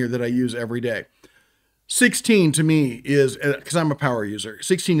system here that I use every day. 16 to me is, because I'm a power user,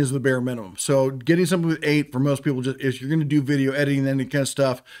 16 is the bare minimum. So getting something with 8 for most people, just if you're going to do video editing and that kind of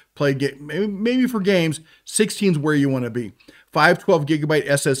stuff, play maybe for games, 16 is where you want to be. 512 gigabyte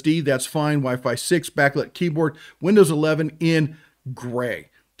SSD, that's fine. Wi-Fi 6, backlit keyboard, Windows 11 in gray.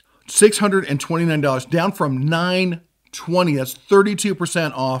 $629, down from $920. That's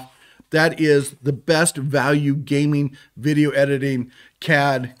 32% off. That is the best value gaming, video editing,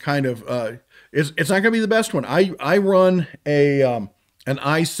 CAD kind of. It's not going to be the best one. I run an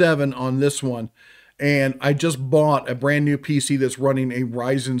i7 on this one, and I just bought a brand new PC that's running a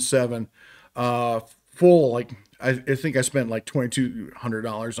Ryzen 7 full. Like I think I spent like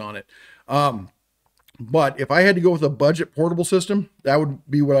 $2,200 on it. But if I had to go with a budget portable system, that would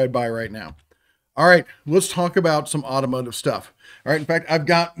be what I'd buy right now. All right, let's talk about some automotive stuff. All right, in fact, I've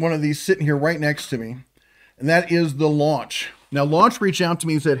got one of these sitting here right next to me, and that is the Launch. Now, Launch reached out to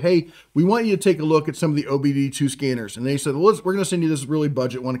me and said, hey, we want you to take a look at some of the OBD2 scanners. And they said, well, we're going to send you this really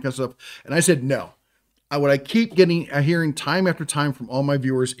budget one kind of stuff. And I said, no. What I keep hearing time after time from all my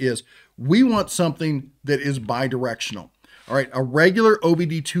viewers is we want something that is bidirectional. All right, a regular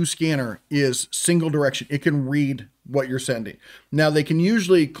OBD2 scanner is single direction. It can read what you're sending. Now, they can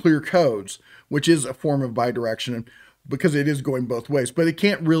usually clear codes, which is a form of bidirection because it is going both ways, but it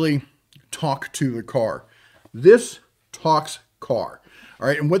can't really talk to the car. This talks car. All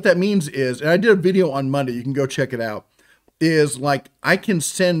right, and what that means is, and I did a video on Monday, you can go check it out, is like I can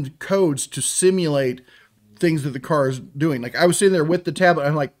send codes to simulate things that the car is doing. Like I was sitting there with the tablet,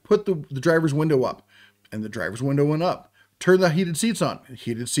 I'm like, put the driver's window up, and the driver's window went up. Turn the heated seats on,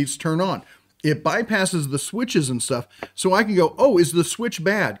 heated seats turn on. It bypasses the switches and stuff, so I can go, oh, is the switch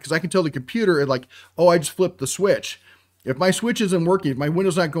bad? Because I can tell the computer, like, oh, I just flipped the switch. If my switch isn't working, if my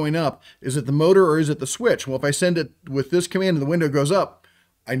window's not going up, is it the motor or is it the switch? Well, if I send it with this command and the window goes up,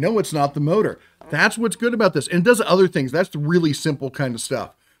 I know it's not the motor. That's what's good about this. And it does other things. That's the really simple kind of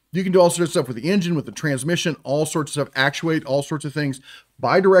stuff. You can do all sorts of stuff with the engine, with the transmission, all sorts of stuff, actuate, all sorts of things.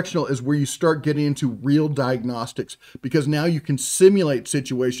 Bidirectional is where you start getting into real diagnostics because now you can simulate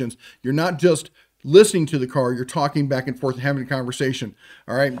situations. You're not just listening to the car, you're talking back and forth and having a conversation.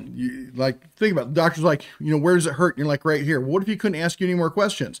 All right. Like, think about it. The doctor's like, where does it hurt? And you're like, right here. Well, what if you couldn't ask you any more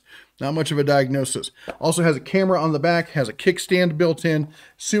questions? Not much of a diagnosis. Also has a camera on the back, has a kickstand built in,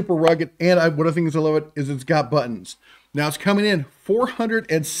 super rugged. And one of the things I love it is it's got buttons. Now it's coming in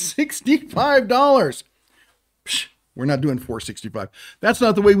 $465. Psh, we're not doing $465. That's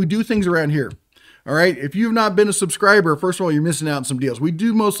not the way we do things around here. All right. If you've not been a subscriber, first of all, you're missing out on some deals. We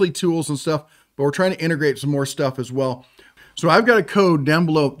do mostly tools and stuff, but we're trying to integrate some more stuff as well. So I've got a code down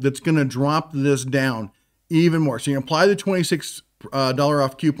below that's going to drop this down even more. So you can apply the $26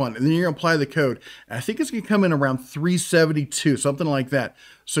 off coupon, and then you're going to apply the code. And I think it's going to come in around $372, something like that.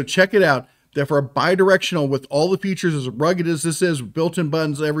 So check it out. That for a bi-directional with all the features as rugged as this is, built-in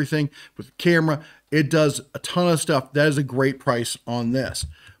buttons, everything, with camera, it does a ton of stuff. That is a great price on this.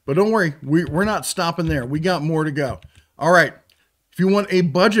 But don't worry, we're not stopping there. We got more to go. All right. If you want a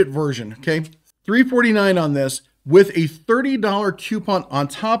budget version, okay, $349 on this with a $30 coupon on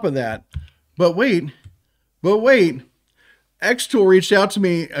top of that. But wait, Xtool reached out to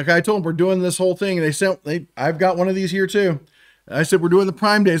me. Okay, I told them we're doing this whole thing, and I've got one of these here too. I said, we're doing the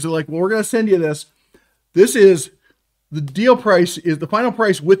Prime Days. They're like, well, we're going to send you this. This is the deal price, is the final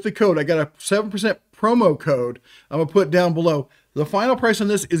price with the code. I got a 7% promo code I'm going to put down below. The final price on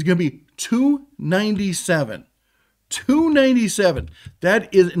this is going to be $297. $297.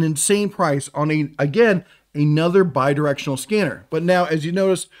 That is an insane price on another bi-directional scanner. But now, as you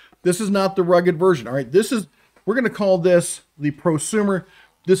notice, this is not the rugged version. All right, we're going to call this the prosumer.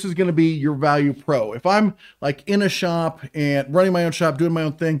 This is going to be your value pro. If I'm like in a shop and running my own shop, doing my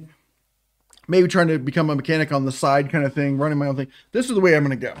own thing, maybe trying to become a mechanic on the side kind of thing, running my own thing, this is the way I'm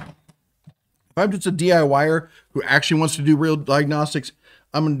going to go. If I'm just a DIYer who actually wants to do real diagnostics,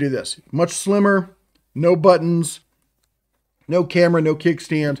 I'm going to do this. Much slimmer, no buttons, no camera, no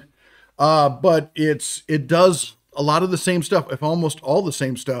kickstand, but it does a lot of the same stuff, if almost all the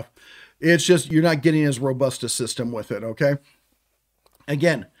same stuff. It's just you're not getting as robust a system with it, okay?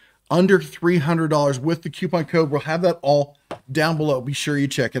 Again, under $300 with the coupon code. We'll have that all down below. Be sure you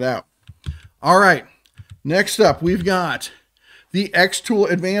check it out. All right, next up, we've got the Xtool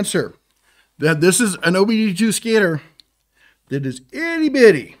Advancer. This is an OBD2 scanner that is itty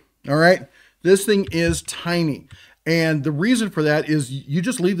bitty. All right, this thing is tiny. And the reason for that is you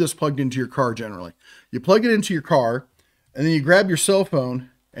just leave this plugged into your car generally. You plug it into your car, and then you grab your cell phone,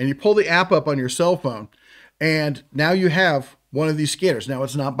 and you pull the app up on your cell phone, and now you have one of these scanners. Now,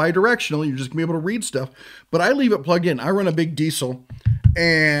 it's not bi-directional. You're just going to be able to read stuff, but I leave it plugged in. I run a big diesel,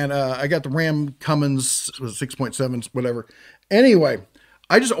 and I got the Ram Cummins 6.7, whatever. Anyway,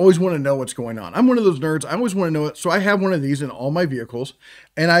 I just always want to know what's going on. I'm one of those nerds. I always want to know it. So I have one of these in all my vehicles.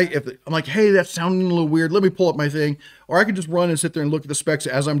 And if I'm like, hey, that's sounding a little weird, let me pull up my thing. Or I can just run and sit there and look at the specs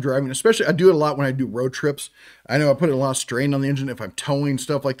as I'm driving. Especially, I do it a lot when I do road trips. I know I put a lot of strain on the engine. If I'm towing,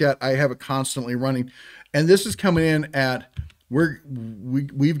 stuff like that, I have it constantly running. And this is coming in at,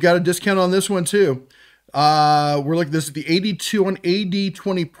 we've got a discount on this one too. We're looking, this is the 82 on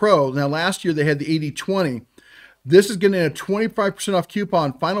AD20 Pro. Now, last year they had the 8020. This is getting a 25% off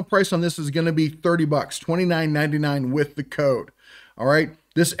coupon. Final price on this is going to be $30, $29.99 with the code. All right.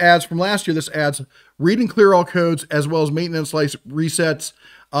 This adds from last year. This adds read and clear all codes as well as maintenance lights resets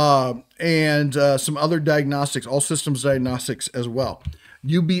and some other diagnostics, all systems diagnostics as well.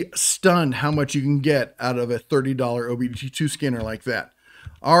 You'd be stunned how much you can get out of a $30 OBD2 scanner like that.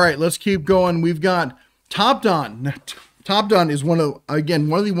 All right, let's keep going. We've got TopTes. TopTes is one of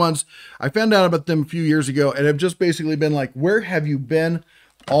the ones I found out about them a few years ago and have just basically been like, where have you been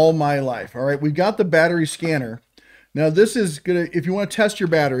all my life? All right, we've got the battery scanner. Now this is gonna, if you want to test your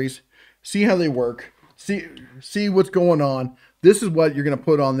batteries, see how they work, see what's going on. This is what you're gonna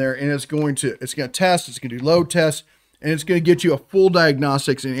put on there, and it's gonna test, it's gonna do load tests, and it's gonna get you a full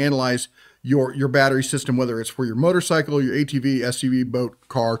diagnostics and analyze your battery system, whether it's for your motorcycle, your ATV, SUV, boat,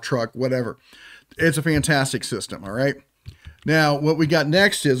 car, truck, whatever. It's a fantastic system, all right? Now, what we got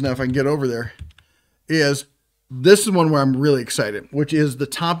next is, now if I can get over there, is this is one where I'm really excited, which is the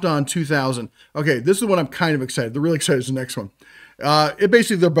TopTes 2000. Okay, this is one I'm kind of excited. The really excited is the next one.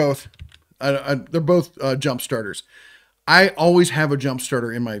 Basically, they're both jump starters. I always have a jump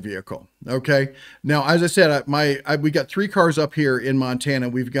starter in my vehicle. Okay. Now, as I said, we got 3 cars up here in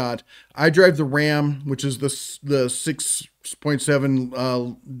Montana. I drive the Ram, which is the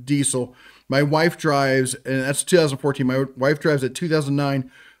 6.7 diesel. My wife drives, and that's 2014. My wife drives a 2009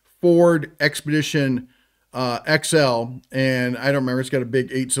 Ford Expedition XL, and I don't remember. It's got a big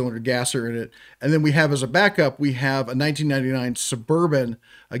 8-cylinder gasser in it. And then we have as a backup, we have a 1999 Suburban,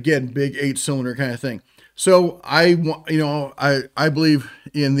 again, big 8-cylinder kind of thing. So I believe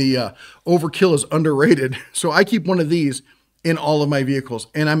in the overkill is underrated. So I keep one of these in all of my vehicles,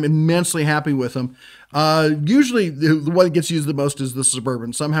 and I'm immensely happy with them. Usually the one that gets used the most is the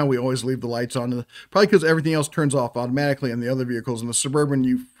Suburban. Somehow we always leave the lights on, probably because everything else turns off automatically on the other vehicles. In the Suburban,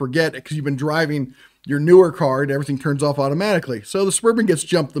 you forget because you've been driving your newer car and everything turns off automatically. So the Suburban gets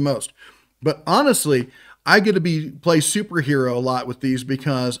jumped the most. But honestly, I get to play superhero a lot with these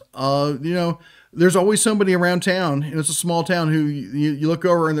because, there's always somebody around town, and it's a small town, who you look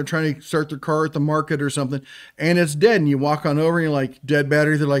over and they're trying to start their car at the market or something, and it's dead. And you walk on over and you're like, dead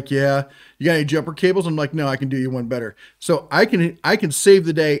battery. They're like, yeah, you got any jumper cables? I'm like, no, I can do you one better. So I can save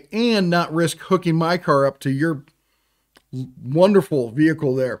the day and not risk hooking my car up to your wonderful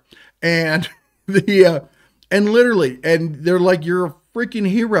vehicle there. And and they're like, you're a freaking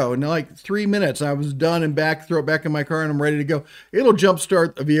hero. And in like 3 minutes, I was done and back, throw it back in my car, and I'm ready to go. It'll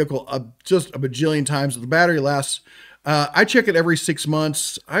jumpstart a vehicle just a bajillion times. The battery lasts. I check it every 6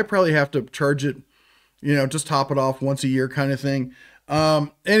 months. I probably have to charge it, just top it off once a year kind of thing.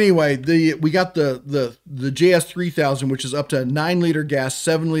 Anyway, we got the JS 3000, which is up to 9-liter gas,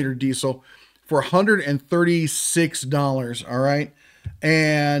 7-liter diesel for $136. All right.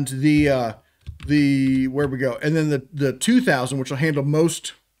 And where we go, and then the 2000, which will handle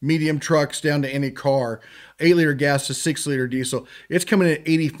most medium trucks down to any car, 8-liter gas to 6-liter diesel. It's coming in at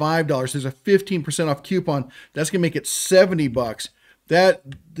 $85. There's a 15% off coupon. That's gonna make it $70. They're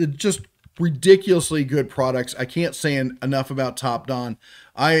just ridiculously good products. I can't say enough about Top Don.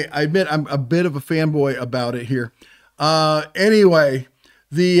 I admit I'm a bit of a fanboy about it here. Anyway,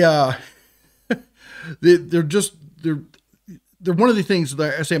 they're one of the things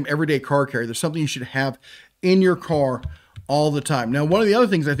that I say I'm everyday car carrier. There's something you should have in your car all the time. Now, one of the other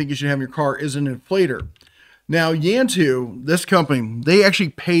things I think you should have in your car is an inflator. Now, Yantu, this company, they actually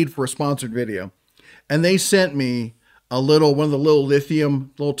paid for a sponsored video, and they sent me one of the little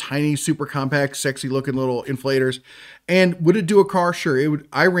lithium, little tiny, super compact, sexy looking little inflators. And would it do a car? Sure. It would.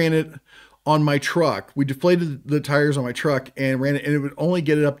 I ran it on my truck. We deflated the tires on my truck and ran it, and it would only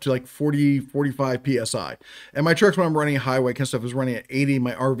get it up to like 40, 45 PSI. And my trucks, when I'm running a highway kind of stuff, is running at 80.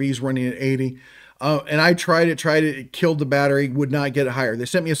 My RV's running at 80. And I tried it, it killed the battery, would not get it higher. They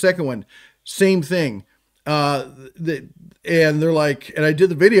sent me a second one, same thing. And they're like, and I did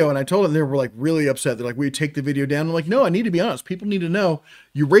the video and I told them, they were like really upset. They're like, will you take the video down? I'm like, no, I need to be honest. People need to know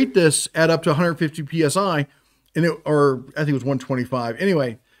you rate this at up to 150 PSI, or I think it was 125.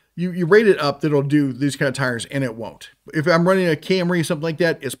 Anyway, you rate it up that it'll do these kind of tires, and it won't. If I'm running a Camry, something like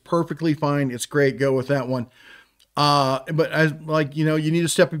that, it's perfectly fine. It's great. Go with that one. But I like, you need to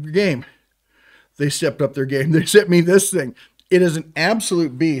step up your game. They stepped up their game. They sent me this thing. It is an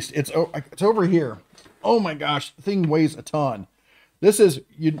absolute beast. It's over here. Oh my gosh, the thing weighs a ton. This is,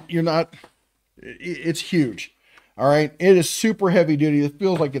 it's huge. All right. It is super heavy duty. It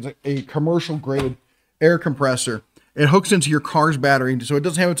feels like it's a commercial grade air compressor. It hooks into your car's battery, so it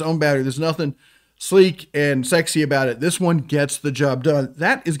doesn't have its own battery. There's nothing sleek and sexy about it. This one gets the job done.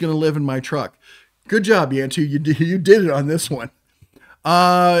 That is going to live in my truck. Good job, Yantu. You did it on this one.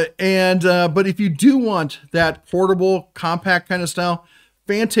 But if you do want that portable, compact kind of style,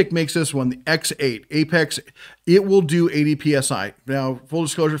 Fantic makes this one, the X8 Apex. It will do 80 PSI. Now, full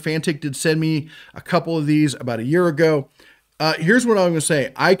disclosure, Fantic did send me a couple of these about a year ago. Here's what I'm going to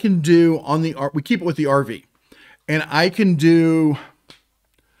say. I can do we keep it with the RV. And I can do,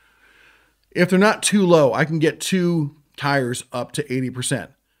 if they're not too low, I can get 2 tires up to 80%.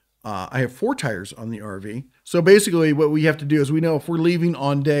 I have 4 tires on the RV. So basically what we have to do is, we know if we're leaving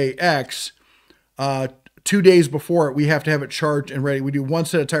on day X, 2 days before it, we have to have it charged and ready. We do 1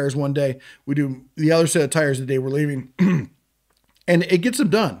 set of tires one day. We do the other set of tires the day we're leaving. And it gets them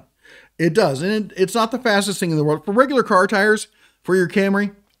done. It does. And it's not the fastest thing in the world. For regular car tires, for your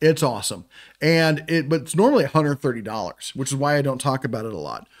Camry, it's awesome. But it's normally $130, which is why I don't talk about it a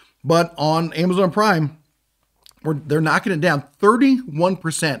lot. But on Amazon Prime, they're knocking it down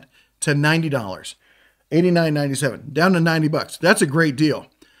 31% to $90, $89.97, down to $90. That's a great deal.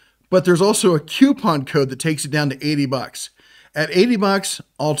 But there's also a coupon code that takes it down to $80. At $80,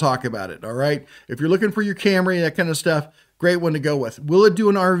 I'll talk about it. All right. If you're looking for your Camry, that kind of stuff, great one to go with. Will it do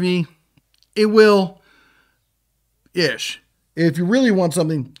an RV? It will ish. If you really want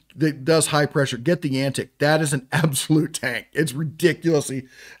something that does high pressure, get the Antic. That is an absolute tank. It's ridiculously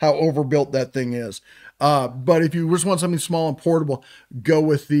how overbuilt that thing is. But if you just want something small and portable, go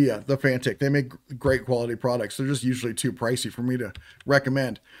with the Fantic. They make great quality products. They're just usually too pricey for me to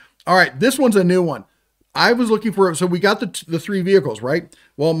recommend. All right, this one's a new one. I was looking for it. So we got the 3 vehicles, right?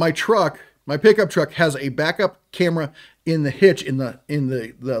 Well, my My pickup truck has a backup camera in the hitch, in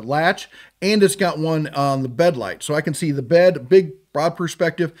the latch, and it's got one on the bed light. So I can see the bed, big broad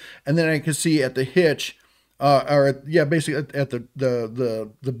perspective, and then I can see at the hitch, basically at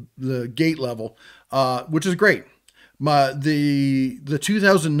the gate level, which is great. The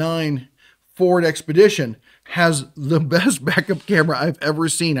 2009 Ford Expedition has the best backup camera I've ever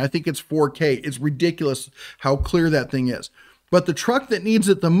seen. I think it's 4K. It's ridiculous how clear that thing is. But the truck that needs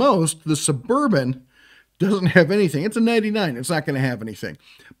it the most, the Suburban, doesn't have anything. It's a 99. It's not going to have anything.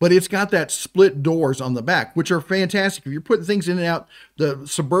 But it's got that split doors on the back, which are fantastic. If you're putting things in and out, the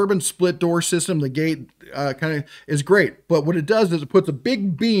Suburban split door system, the gate kind of is great. But what it does is it puts a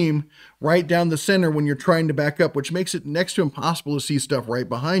big beam right down the center when you're trying to back up, which makes it next to impossible to see stuff right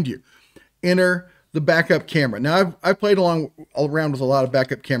behind you. Enter the backup camera. Now, I've played around with a lot of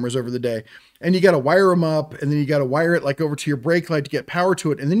backup cameras over the day, and you got to wire them up, and then you got to wire it like over to your brake light to get power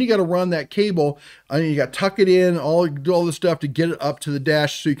to it, and then you got to run that cable, and you got to tuck it in, do all this stuff to get it up to the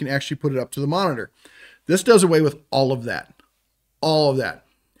dash so you can actually put it up to the monitor. This does away with all of that. All of that.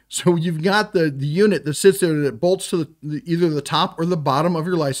 So you've got the unit that sits there that bolts to either the top or the bottom of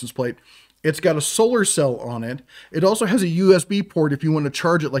your license plate. It's got a solar cell on it. It also has a USB port if you want to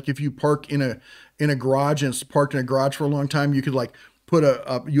charge it. Like if you park in a garage and it's parked in a garage for a long time, you could like put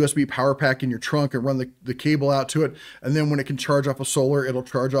a USB power pack in your trunk and run the cable out to it. And then when it can charge off of solar, it'll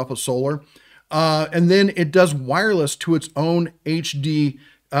charge off of solar. And then it does wireless to its own HD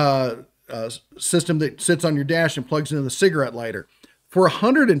system that sits on your dash and plugs into the cigarette lighter. For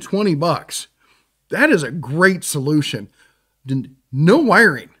 $120, that is a great solution. No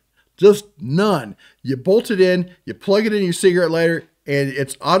wiring. Just none. You bolt it in, you plug it in your cigarette lighter, and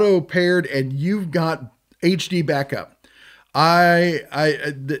it's auto paired, and you've got HD backup. I'm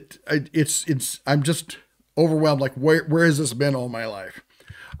just overwhelmed. Like, where has this been all my life?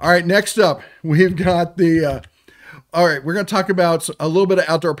 All right, next up, we've got all right, we're going to talk about a little bit of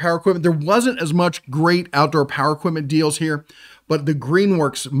outdoor power equipment. There wasn't as much great outdoor power equipment deals here, but the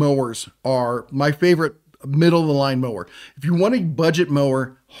Greenworks mowers are my favorite middle of the line mower. If you want a budget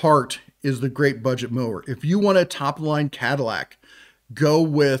mower, Hart is the great budget mower. If you want a top of the line Cadillac, go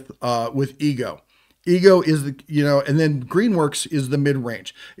with Ego. Ego is and then Greenworks is the mid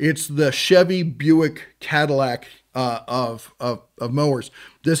range. It's the Chevy Buick Cadillac of mowers.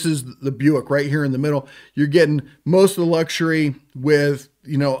 This is the Buick right here in the middle. You're getting most of the luxury with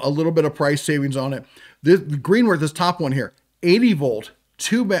a little bit of price savings on it. The Greenworks, this top one here, 80 volt,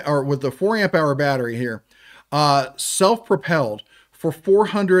 with the 4 amp hour battery here, self-propelled for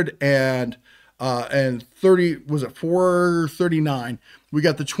 430, was it 439? We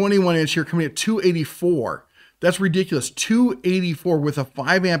got the 21 inch here coming at 284. That's ridiculous. 284 with a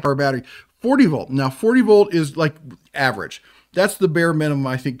 5 amp hour battery, 40 volt. Now 40 volt is like average. That's the bare minimum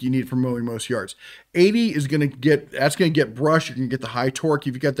I think you need for mowing most yards. 80 is going to get brush. You're going to get the high torque.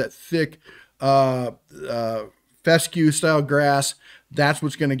 If you got that thick fescue style grass, that's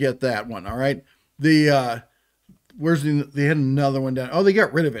what's going to get that one. All right. They had another one down. Oh, they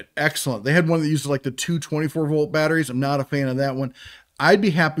got rid of it. Excellent. They had one that uses like the 224 volt batteries. I'm not a fan of that one. I'd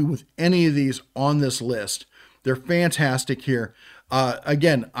be happy with any of these on this list. They're fantastic here.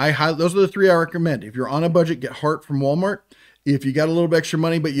 Again, those are the 3 I recommend. If you're on a budget, get Hart from Walmart. If you got a little bit extra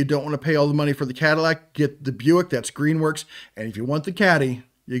money, but you don't want to pay all the money for the Cadillac, get the Buick. That's Greenworks. And if you want the Caddy,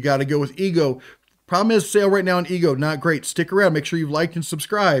 you got to go with Ego. Problem is, sale right now on Ego, not great. Stick around. Make sure you've liked and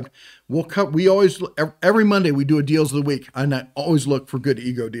subscribed. Every Monday we do a deals of the week, and I always look for good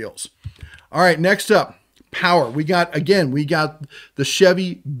Ego deals. All right, next up, power. We got the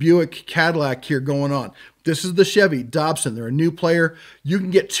Chevy Buick Cadillac here going on. This is the Chevy Dobson. They're a new player. You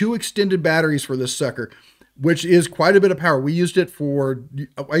can get 2 extended batteries for this sucker, which is quite a bit of power. I use that for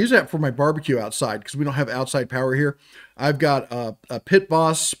my barbecue outside because we don't have outside power here. I've got a Pit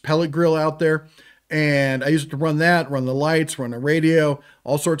Boss pellet grill out there, and I use it to run the lights, run the radio,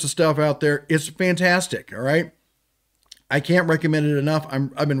 all sorts of stuff out there. It's fantastic, all right? I can't recommend it enough.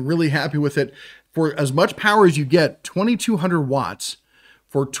 I've been really happy with it. For as much power as you get, 2,200 watts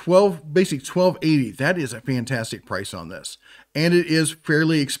for basically 1280. That is a fantastic price on this. And it is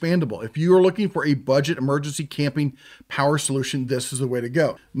fairly expandable. If you are looking for a budget emergency camping power solution, this is the way to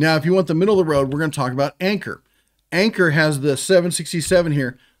go. Now, if you want the middle of the road, we're going to talk about Anchor. Anchor has the 767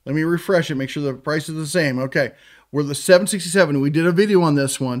 here. Let me refresh it, make sure the price is the same. Okay, we're the 767. We did a video on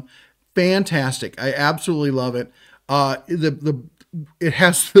this one. Fantastic. I absolutely love it. It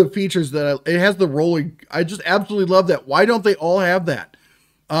has the features it has the rolling. I just absolutely love that. Why don't they all have that?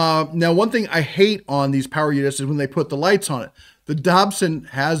 Now, one thing I hate on these power units is when they put the lights on it. The Dobson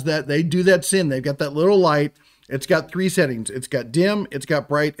has that. They do that sin. They've got that little light. It's got 3 settings. It's got dim, it's got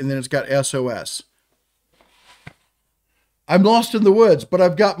bright, and then it's got SOS. I'm lost in the woods, but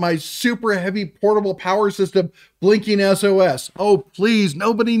I've got my super heavy portable power system blinking SOS. Oh, please,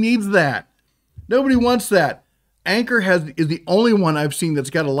 nobody needs that. Nobody wants that. Anchor is the only one I've seen that's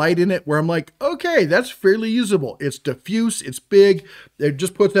got a light in it where I'm like, okay, that's fairly usable. It's diffuse, it's big, it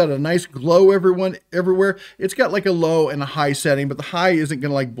just puts out a nice glow everywhere. It's got like a low and a high setting, but the high isn't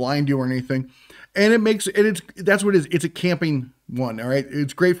gonna like blind you or anything. And that's what it is. It's a camping one, all right?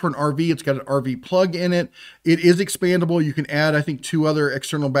 It's great for an RV. It's got an RV plug in it. It is expandable. You can add, I think, 2 other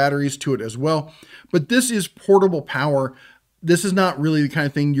external batteries to it as well. But this is portable power. This is not really the kind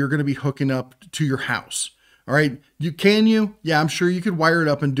of thing you're gonna be hooking up to your house. All right, yeah, I'm sure you could wire it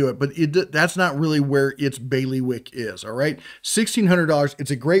up and do it, but that's not really where its bailiwick is. All right, $1,600.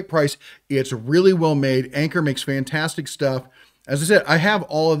 It's a great price. It's really well made. Anchor makes fantastic stuff. As I said, I have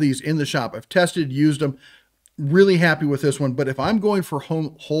all of these in the shop. I've tested, used them. Really happy with this one. But if I'm going for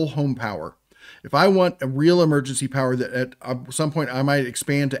whole home power, if I want a real emergency power that at some point I might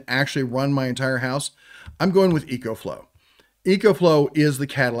expand to actually run my entire house, I'm going with EcoFlow. EcoFlow is the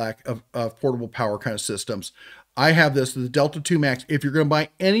Cadillac of portable power kind of systems. I have this, the Delta 2 Max. If you're going to buy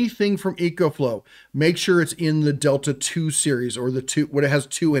anything from EcoFlow, make sure it's in the Delta 2 series or the 2, what it has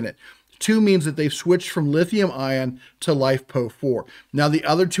 2 in it. 2 means that they've switched from lithium ion to LiFePO 4. Now the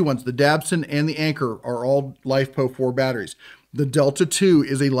other 2 ones, the Dabson and the Anchor, are all LiFePO 4 batteries. The Delta 2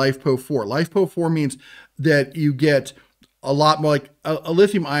 is a LiFePO 4. LiFePO 4 means that you get a lot more, like a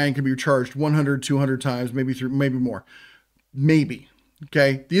lithium ion can be charged 100, 200 times, maybe more. Maybe,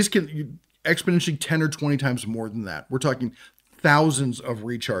 okay? These can exponentially 10 or 20 times more than that. We're talking thousands of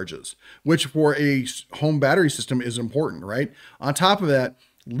recharges, which for a home battery system is important, right? On top of that,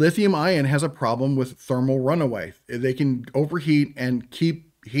 lithium ion has a problem with thermal runaway. They can overheat and keep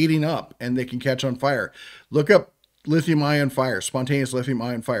heating up and they can catch on fire. Look up lithium ion fires, spontaneous lithium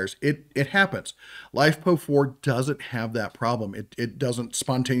ion fires. It happens. LiFePO 4 doesn't have that problem. It doesn't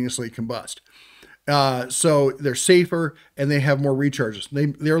spontaneously combust. So they're safer and they have more recharges.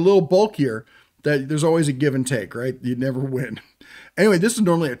 They're a little bulkier. There's always a give and take, right? You never win. Anyway, this is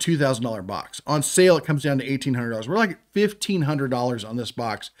normally a $2,000 box. On sale, it comes down to $1,800. We're like $1,500 on this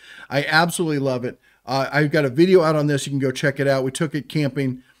box. I absolutely love it. I've got a video out on this. You can go check it out. We took it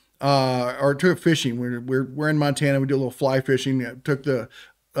camping, or took it fishing. We're in Montana. We do a little fly fishing. I took the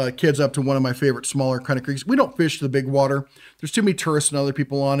kids up to one of my favorite smaller kind of creeks. We don't fish the big water. There's too many tourists and other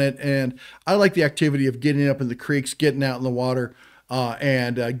people on it. And I like the activity of getting up in the creeks, getting out in the water,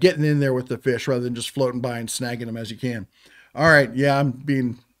 and getting in there with the fish rather than just floating by and snagging them as you can. All right. Yeah, I'm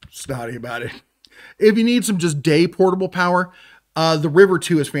being snotty about it. If you need some just day portable power, the River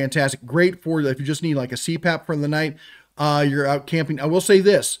 2 is fantastic. Great for if you just need like a CPAP for the night, you're out camping. I will say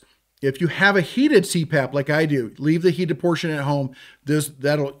this. If you have a heated CPAP like I do, leave the heated portion at home.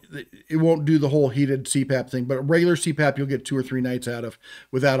 It won't do the whole heated CPAP thing, but a regular CPAP you'll get 2 or 3 nights out of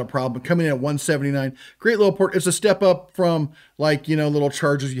without a problem. Coming in at $179, great little port. It's a step up from like, little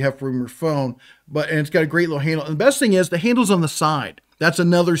chargers you have from your phone, and it's got a great little handle. And the best thing is the handle's on the side. That's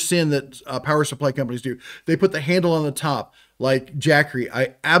another sin that power supply companies do. They put the handle on the top. Like Jackery.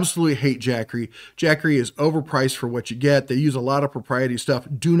 I absolutely hate Jackery. Jackery is overpriced for what you get. They use a lot of proprietary stuff.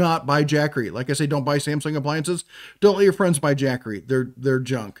 Do not buy Jackery. Like I say, don't buy Samsung appliances. Don't let your friends buy Jackery. They're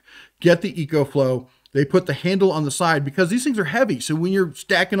junk. Get the EcoFlow. They put the handle on the side because these things are heavy. So when you're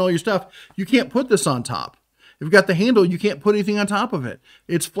stacking all your stuff, you can't put this on top. If you've got the handle, you can't put anything on top of it.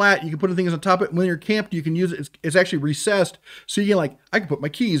 It's flat. You can put things on top of it. When you're camped, you can use it. It's actually recessed. So you can I can put my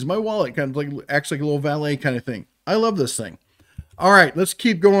keys, my wallet, kind of acts like a little valet kind of thing. I love this thing. All right, let's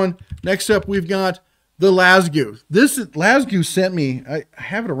keep going. Next up, we've got the Lasgu. Lasgu sent me, I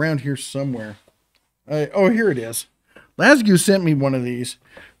have it around here somewhere. Oh, here it is. Lasgu sent me one of these.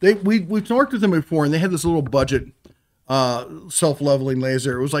 We've worked with them before, and they had this little budget self-leveling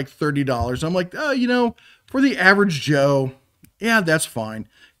laser. It was like $30. I'm like, for the average Joe, yeah, that's fine,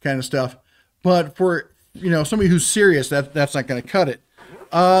 kind of stuff. But for somebody who's serious, that's not going to cut it.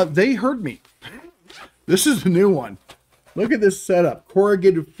 They heard me. This is the new one. Look at this setup.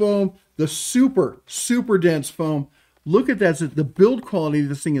 Corrugated foam, the super, super dense foam. Look at that. The build quality of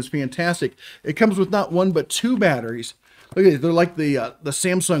this thing is fantastic. It comes with not 1, but 2 batteries. Look at it. They're like the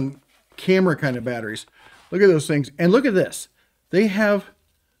Samsung camera kind of batteries. Look at those things. And look at this. They have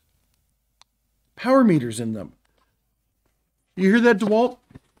power meters in them. You hear that, DeWalt?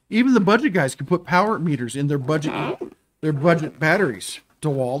 Even the budget guys can put power meters in their budget batteries,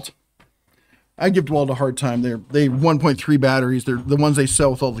 DeWalt. I give DeWalt a hard time. They 1.3 batteries. They're the ones they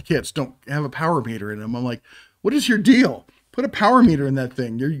sell with all the kits. Don't have a power meter in them. I'm like, what is your deal? Put a power meter in that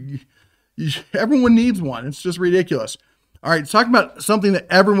thing. Everyone needs one. It's just ridiculous. All right, let's talk about something that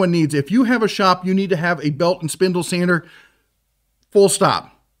everyone needs. If you have a shop, you need to have a belt and spindle sander, full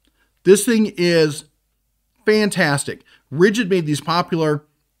stop. This thing is fantastic. Rigid made these popular.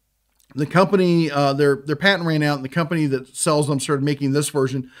 The company, their patent ran out, and the company that sells them started making this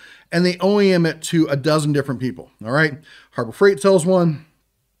version, and they OEM it to a dozen different people. All right, Harbor Freight sells one,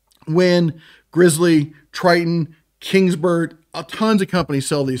 Win, Grizzly, Triton, Kingsbird, tons of companies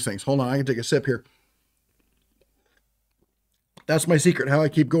sell these things. Hold on, I can take a sip here. That's my secret, how I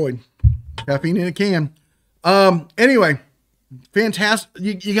keep going. Caffeine in a can. Anyway, fantastic.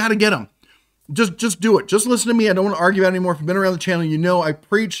 You got to get them. Just do it. Just listen to me. I don't want to argue about it anymore. If you've been around the channel, you know I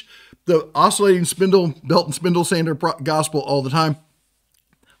preach the oscillating spindle, belt and spindle sander gospel all the time.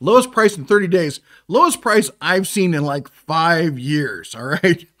 Lowest price in 30 days. Lowest price I've seen in like 5 years. All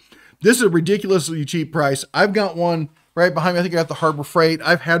right. This is a ridiculously cheap price. I've got one right behind me. I think I got the Harbor Freight.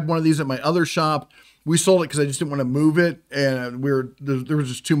 I've had one of these at my other shop. We sold it because I just didn't want to move it, and there was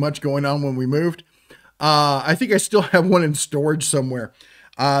just too much going on when we moved. I think I still have one in storage somewhere.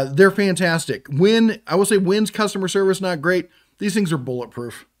 They're fantastic. I will say Win's customer service not great. These things are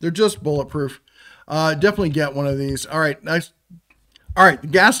bulletproof. They're just bulletproof. Definitely get one of these. All right, nice. All right, the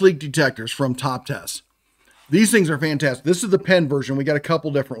gas leak detectors from TopTes. These things are fantastic. This is the pen version. We got a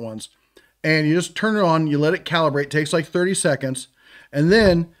couple different ones. And you just turn it on, you let it calibrate. It takes like 30 seconds. And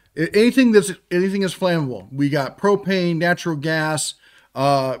then anything is flammable. We got propane, natural gas,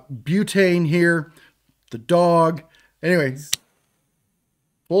 butane here, the dog. Anyway,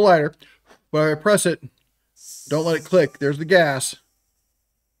 full lighter. But I press it, don't let it click. There's the gas.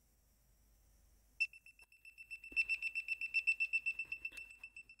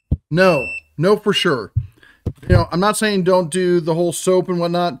 No, for sure. You know, I'm not saying don't do the whole soap and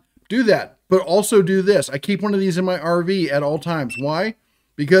whatnot. Do that, but also do this. I keep one of these in my RV at all times. Why?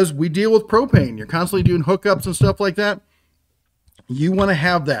 Because we deal with propane. You're constantly doing hookups and stuff like that. You want to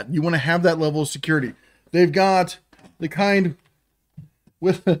have that. You want to have that level of security. They've got the kind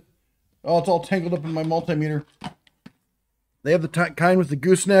with, oh, it's all tangled up in my multimeter. They have the kind with the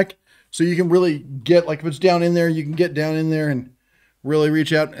gooseneck, so you can really get, like if it's down in there, you can get down in there and really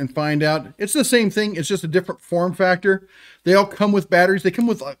reach out and find out. It's the same thing. It's just a different form factor. They all come with batteries. They come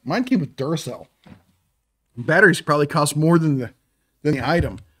with, mine came with Duracell. Batteries probably cost more than the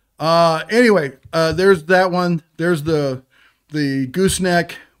item. Anyway, there's that one. There's the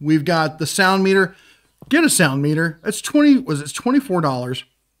gooseneck. We've got the sound meter. Get a sound meter. It's $24.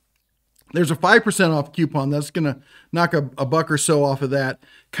 There's a 5% off coupon. That's going to knock a buck or so off of that.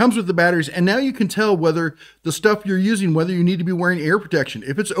 Comes with the batteries. And now you can tell whether the stuff you're using, whether you need to be wearing air protection.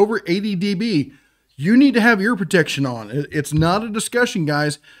 If it's over 80 dB, you need to have ear protection on. It's not a discussion,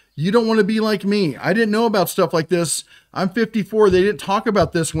 guys. You don't want to be like me. I didn't know about stuff like this. I'm 54. They didn't talk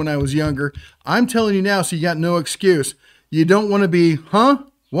about this when I was younger. I'm telling you now, so you got no excuse. You don't want to be, huh?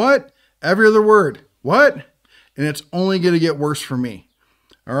 What? Every other word. What? And it's only going to get worse for me.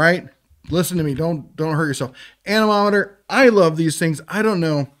 All right? Listen to me. Don't hurt yourself. Anemometer. I love these things. I don't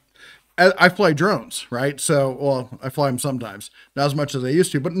know. I fly drones, right? So, well, I fly them sometimes. Not as much as I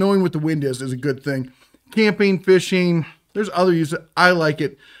used to, but knowing what the wind is a good thing. Camping, fishing. There's other uses. I like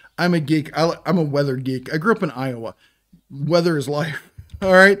it. I'm a geek. I'm a weather geek. I grew up in Iowa. Weather is life.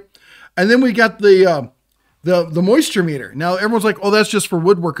 All right. And then we got the moisture meter. Now everyone's like, oh, that's just for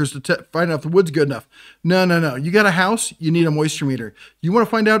woodworkers to find out if the wood's good enough. No. You got a house, you need a moisture meter. You want to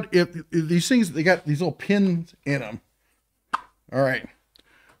find out if these things, they got these little pins in them. All right.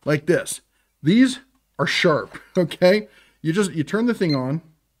 Like this. These are sharp. Okay. You turn the thing on.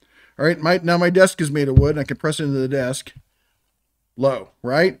 All right. Now my desk is made of wood and I can press it into the desk. Low,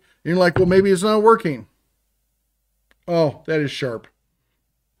 right? And you're like, well, maybe it's not working. Oh, that is sharp.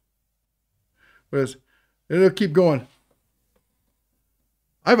 It'll keep going.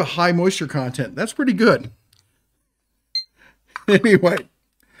 I have a high moisture content. That's pretty good. Anyway,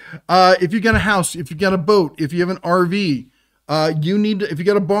 if you got a house, if you got a boat, if you have an RV, if you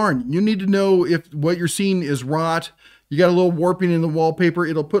got a barn, you need to know if what you're seeing is rot. You got a little warping in the wallpaper.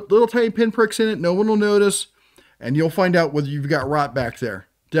 It'll put little tiny pinpricks in it. No one will notice. And you'll find out whether you've got rot back there.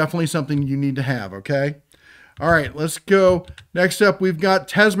 Definitely something you need to have, okay? All right, let's go. Next up, we've got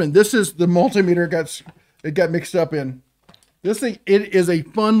TESMEN. This is the multimeter it got mixed up in. This thing, it is a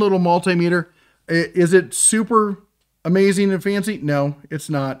fun little multimeter. Is it super amazing and fancy? No, it's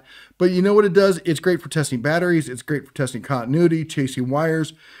not. But you know what it does? It's great for testing batteries. It's great for testing continuity, chasing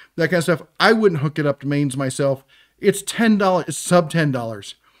wires, that kind of stuff. I wouldn't hook it up to mains myself. It's $10. It's sub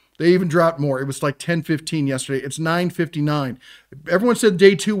 $10. They even dropped more. It was like $10.15 yesterday. It's $9.59. Everyone said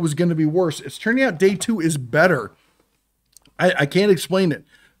day 2 was going to be worse. It's turning out day 2 is better. I can't explain it.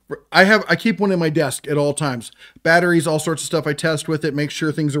 I keep one in my desk at all times. Batteries, all sorts of stuff. I test with it, make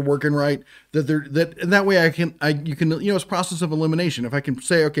sure things are working right. And that way you can, it's process of elimination. If I can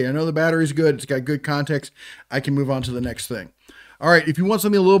say, okay, I know the battery's good, it's got good context, I can move on to the next thing. All right, if you want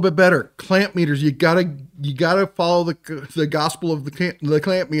something a little bit better, clamp meters, you gotta follow the gospel of the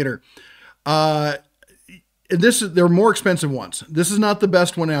clamp meter. There are more expensive ones. This is not the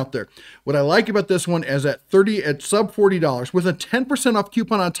best one out there. What I like about this one is at sub $40 with a 10% off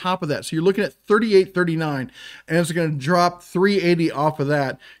coupon on top of that. So you're looking at $38.39, and it's going to drop $3.80 off of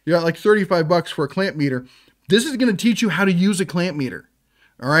that. You got like $35 for a clamp meter. This is going to teach you how to use a clamp meter.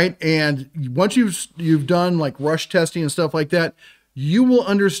 All right. And once you've done like rush testing and stuff like that, you will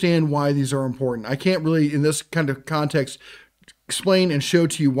understand why these are important. I can't really, in this kind of context, explain and show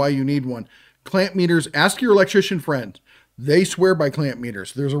to you why you need one. Clamp meters, ask your electrician friend. They swear by clamp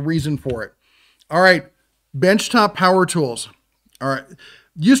meters. There's a reason for it. All right, benchtop power tools. All right,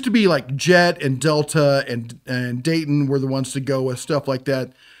 used to be like Jet and Delta and Dayton were the ones to go with, stuff like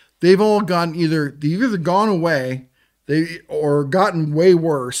that. They've all gone they've either gone away, or gotten way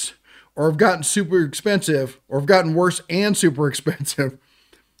worse, or have gotten super expensive, or have gotten worse and super expensive.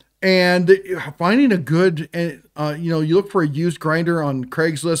 And finding a good, you look for a used grinder on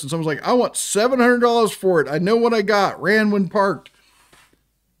Craigslist and someone's like, I want $700 for it. I know what I got. Ran when parked.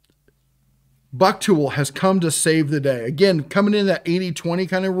 Buck Tool has come to save the day. Again, coming in that 80-20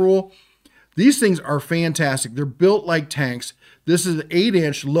 kind of rule. These things are fantastic. They're built like tanks. This is an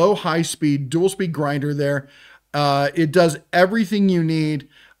 8-inch, low, high-speed, dual-speed grinder there. It does everything you need.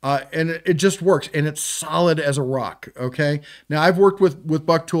 And it just works, and it's solid as a rock, okay? Now, I've worked with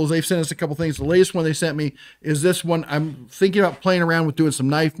Buck Tools. They've sent us a couple things. The latest one they sent me is this one. I'm thinking about playing around with doing some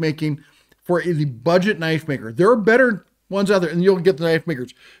knife making for the budget knife maker. There are better ones out there, and you'll get the knife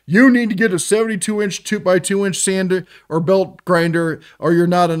makers. You need to get a 72-inch 2x2-inch sander or belt grinder, or you're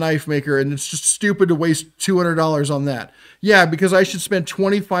not a knife maker, and it's just stupid to waste $200 on that. Yeah, because I should spend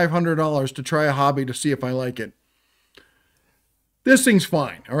 $2,500 to try a hobby to see if I like it. This thing's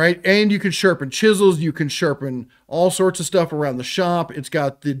fine, all right? And you can sharpen chisels. You can sharpen all sorts of stuff around the shop. It's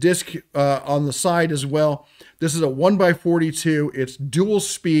got the disc on the side as well. This is a 1x42. It's dual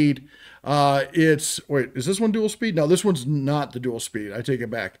speed. Wait, is this one dual speed? No, this one's not the dual speed. I take it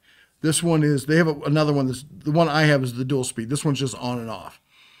back. This one is, they have another one. The one I have is the dual speed. This one's just on and off.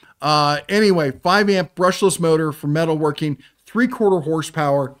 Anyway, 5-amp brushless motor for metalworking, 3/4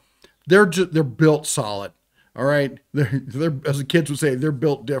 horsepower. They're built solid. All right, they're as the kids would say, they're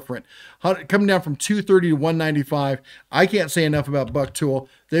built different. Coming down from $230 to $195. I can't say enough about Buck Tool.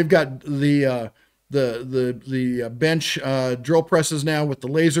 They've got the bench drill presses now with the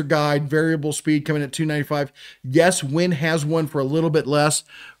laser guide, variable speed, coming at $295. Yes, Win has one for a little bit less.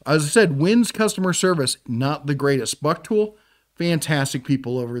 As I said, Win's customer service not the greatest. Buck Tool, fantastic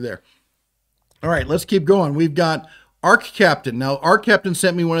people over there. All right, let's keep going. We've got Arc Captain. Now, Arc Captain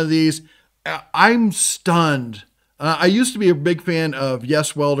sent me one of these. I'm stunned. I used to be a big fan of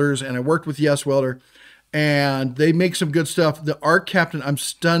Yes Welders, and I worked with Yes Welder, and they make some good stuff. The Arc Captain, I'm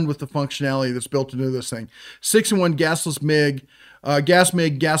stunned with the functionality that's built into this thing. 6-in-1 gasless MIG, gas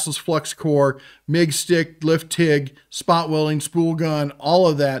MIG, gasless flux core, MIG stick, lift TIG, spot welding, spool gun, all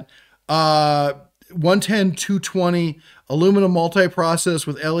of that. 110, 220, aluminum multi-process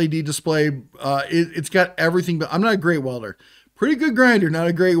with LED display. It's got everything, but I'm not a great welder. Pretty good grinder, not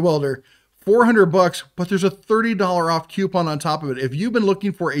a great welder. $400, but there's a $30 off coupon on top of it. If you've been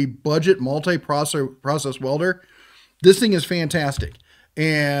looking for a budget multi-process welder, this thing is fantastic.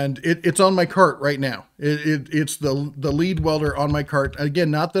 And it's on my cart right now. It's the lead welder on my cart.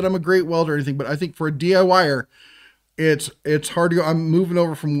 Again, not that I'm a great welder or anything, but I think for a DIYer, it's hard to go. I'm moving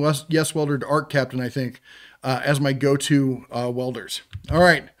over from Yes Welder to Arc Captain, I think, as my go-to welders. All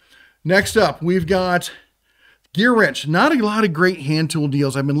right, next up, we've got Gear Wrench. Not a lot of great hand tool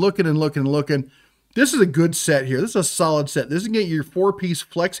deals. I've been looking and looking and looking. This is a good set here. This is a solid set. This is going to get your 4-piece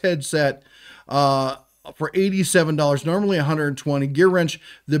flex head set for $87, normally $120. Gear Wrench,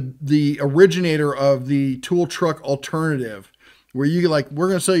 the originator of the tool truck alternative, where you we're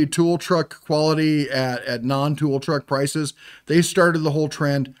going to sell you tool truck quality at non-tool truck prices. They started the whole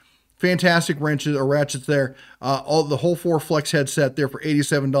trend. Fantastic wrenches or ratchets there. The whole 4 flex head set there for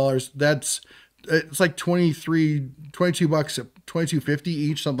 $87. It's like $22, $22.50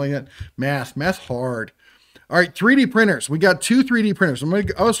 each, something like that. Math hard. All right, 3D printers. We got 2 3D printers.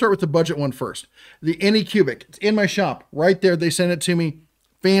 I'll start with the budget one first. The Anycubic. It's in my shop right there. They sent it to me.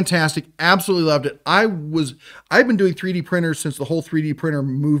 Fantastic. Absolutely loved it. I've been doing 3D printers since the whole 3D printer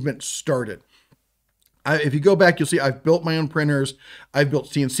movement started. If you go back, you'll see I've built my own printers. I've built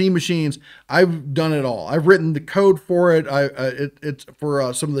CNC machines. I've done it all. I've written the code for it. It's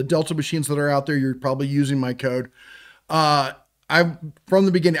for some of the Delta machines that are out there. You're probably using my code. I've from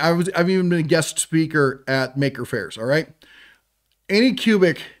the beginning. I've even been a guest speaker at maker fairs. All right.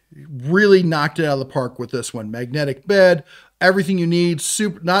 Anycubic really knocked it out of the park with this one. Magnetic bed, everything you need.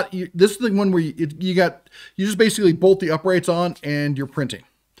 Super. This is the one where you just basically bolt the uprights on and you're printing.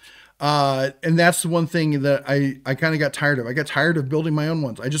 And that's the one thing that I kind of got tired of. I got tired of building my own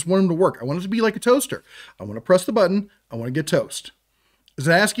ones. I just want them to work. I want it to be like a toaster. I want to press the button. I want to get toast. Is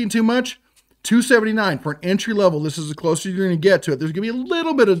it asking too much? $279 for an entry level. This is the closest you're going to get to it. There's going to be a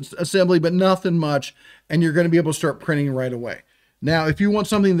little bit of assembly, but nothing much. And you're going to be able to start printing right away. Now, if you want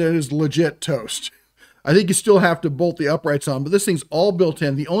something that is legit toast, I think you still have to bolt the uprights on, but this thing's all built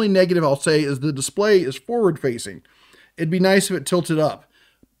in. The only negative I'll say is the display is forward facing. It'd be nice if it tilted up.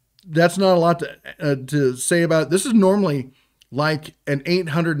 That's not a lot to say about it. This is normally like an $800,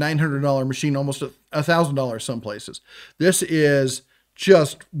 $900 machine, almost $1,000 some places. This is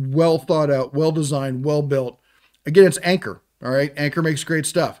just well thought out, well designed, well built. Again, it's Anchor. All right. Anchor makes great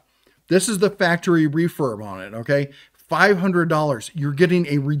stuff. This is the factory refurb on it. Okay. $500. You're getting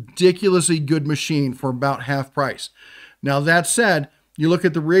a ridiculously good machine for about half price. Now that said, you look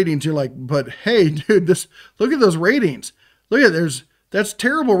at the ratings, you're like, but hey, dude, look at those ratings. Look at that's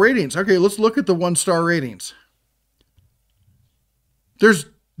terrible ratings. Okay, let's look at the 1-star ratings.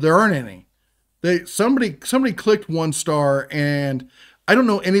 There aren't any. Somebody clicked 1 star, and I don't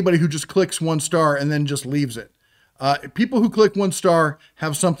know anybody who just clicks 1 star and then just leaves it. People who click 1 star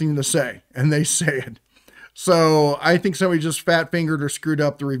have something to say, and they say it. So I think somebody just fat fingered or screwed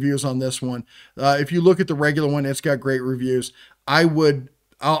up the reviews on this one. If you look at the regular one, it's got great reviews.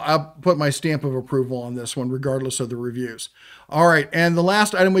 I'll put my stamp of approval on this one, regardless of the reviews. All right, and the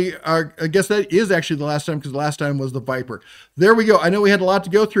last item I guess that is actually the last time, because the last time was the Viper. There we go. I know we had a lot to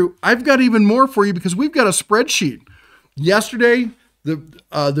go through. I've got even more for you because we've got a spreadsheet. Yesterday,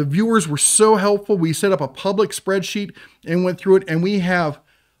 the viewers were so helpful. We set up a public spreadsheet and went through it, and we have,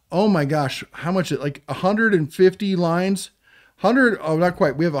 oh my gosh, how much? Like 150 lines. Not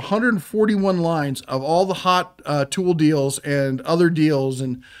quite. We have 141 lines of all the hot tool deals and other deals,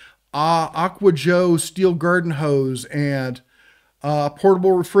 and Aqua Joe steel garden hose, and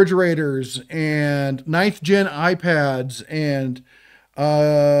portable refrigerators, and 9th gen iPads, and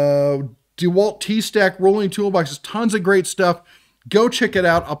DeWalt T-Stack rolling toolboxes. Tons of great stuff. Go check it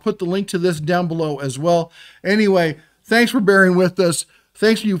out. I'll put the link to this down below as well. Anyway, thanks for bearing with us.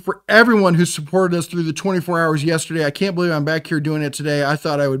 Thanks to you for everyone who supported us through the 24 hours yesterday. I can't believe I'm back here doing it today. I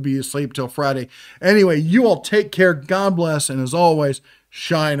thought I would be asleep till Friday. Anyway, you all take care. God bless. And as always,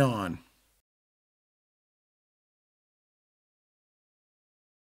 shine on.